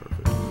 Oh,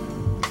 perfect.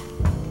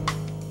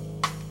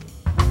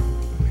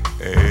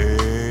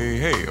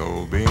 Hey,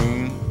 old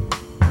bean.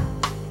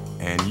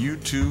 And you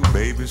too,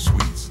 baby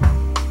sweets.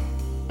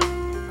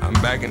 I'm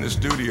back in the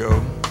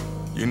studio.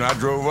 You know, I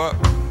drove up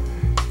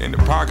in the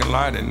parking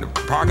lot, and the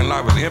parking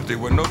lot was empty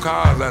with no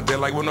cars out there,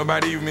 like with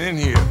nobody even in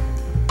here.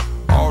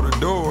 All the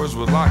doors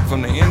were locked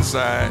from the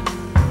inside.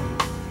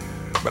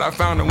 But I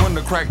found a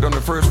window cracked on the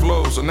first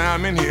floor, so now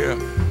I'm in here.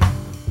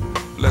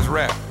 Let's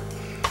rap.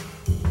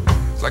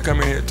 So I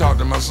come in here to talk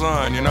to my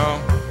son, you know.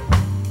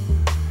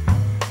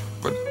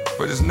 But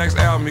for this next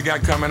album you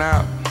got coming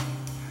out,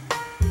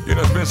 you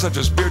know, it's been such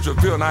a spiritual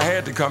feel, and I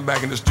had to come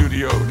back in the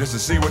studio just to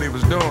see what he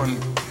was doing,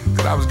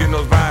 because I was getting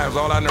those vibes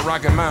all out in the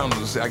Rocky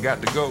Mountains. I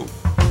got to go,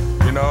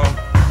 you know.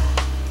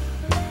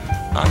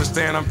 I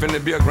understand I'm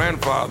finna be a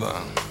grandfather,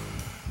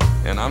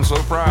 and I'm so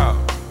proud.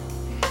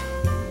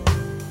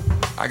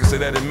 I can say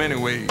that in many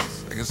ways.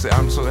 I can say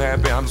I'm so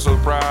happy, I'm so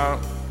proud.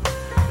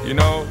 You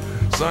know,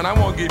 son, I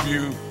won't give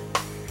you,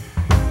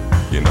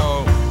 you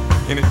know,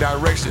 any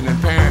direction in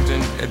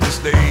parenting at this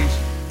stage,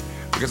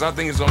 because I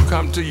think it's gonna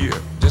come to you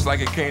just like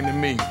it came to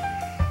me.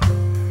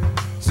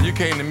 So you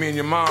came to me and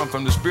your mom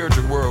from the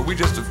spiritual world. We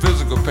just the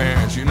physical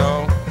parents, you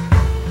know.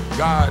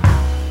 God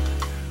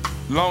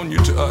loaned you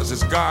to us.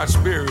 It's God's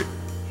spirit.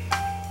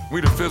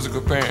 We the physical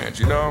parents,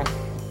 you know.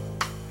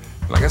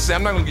 Like I said,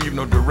 I'm not gonna give you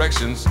no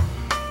directions,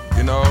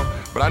 you know,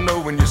 but I know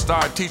when you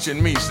start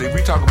teaching me, see,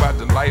 we talk about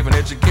the life and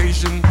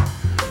education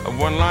of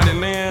one Lonnie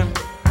Lynn,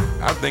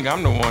 I think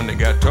I'm the one that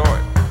got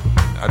taught.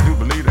 I do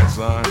believe that,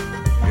 son,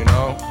 you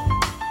know.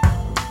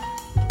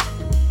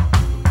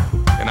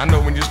 And I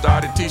know when you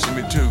started teaching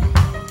me too.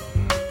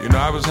 You know,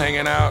 I was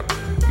hanging out,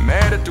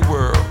 mad at the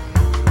world.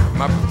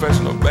 My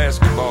professional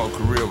basketball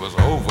career was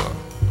over.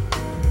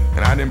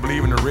 And I didn't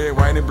believe in the red,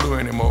 white, and blue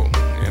anymore.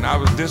 And I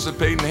was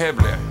dissipating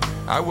heavily.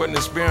 I wasn't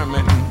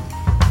experimenting.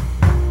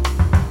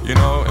 You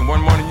know, and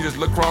one morning you just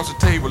looked across the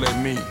table at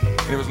me,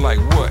 and it was like,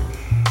 what?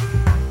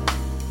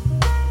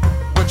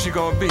 What you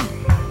gonna be?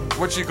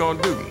 What you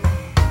gonna do?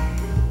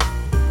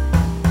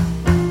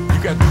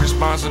 You got the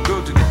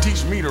responsibility to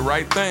teach me the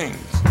right things.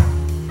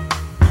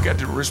 You got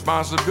the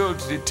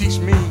responsibility to teach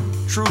me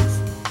truth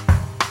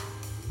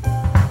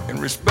and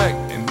respect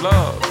and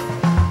love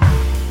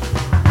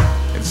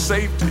and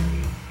safety,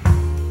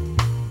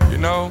 you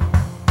know?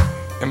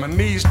 And my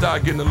knees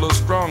start getting a little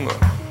stronger.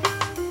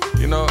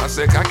 You know, I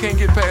said, I can't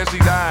get past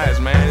these eyes,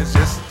 man. It's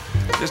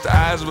just the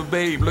eyes of a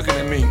babe looking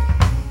at me.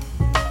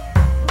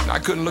 And I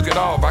couldn't look it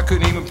off. I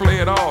couldn't even play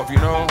it off, you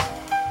know?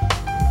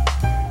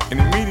 And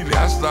immediately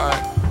I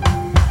started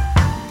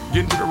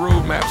getting to the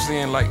roadmap,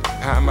 saying, like,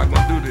 how am I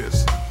gonna do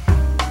this?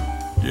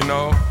 You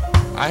know,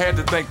 I had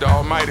to thank the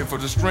Almighty for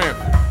the strength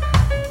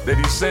that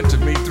He sent to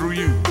me through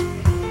you.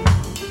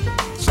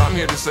 So I'm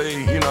here to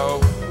say, you know,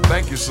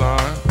 thank you, son.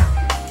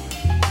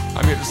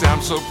 I'm here to say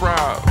I'm so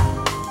proud,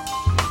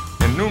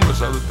 and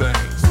numerous other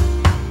things.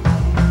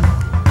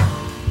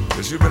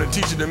 Because you've been a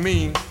teacher to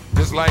me,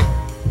 just like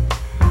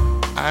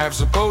I have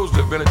supposed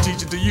to have been a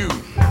teacher to you.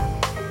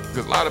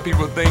 Because a lot of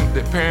people think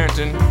that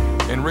parenting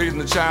and raising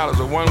a child is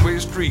a one-way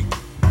street.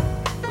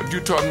 But you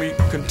taught me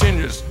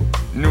continuous,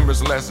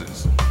 numerous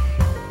lessons.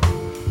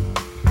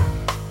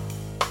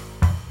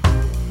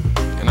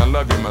 And I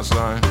love you, my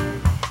son.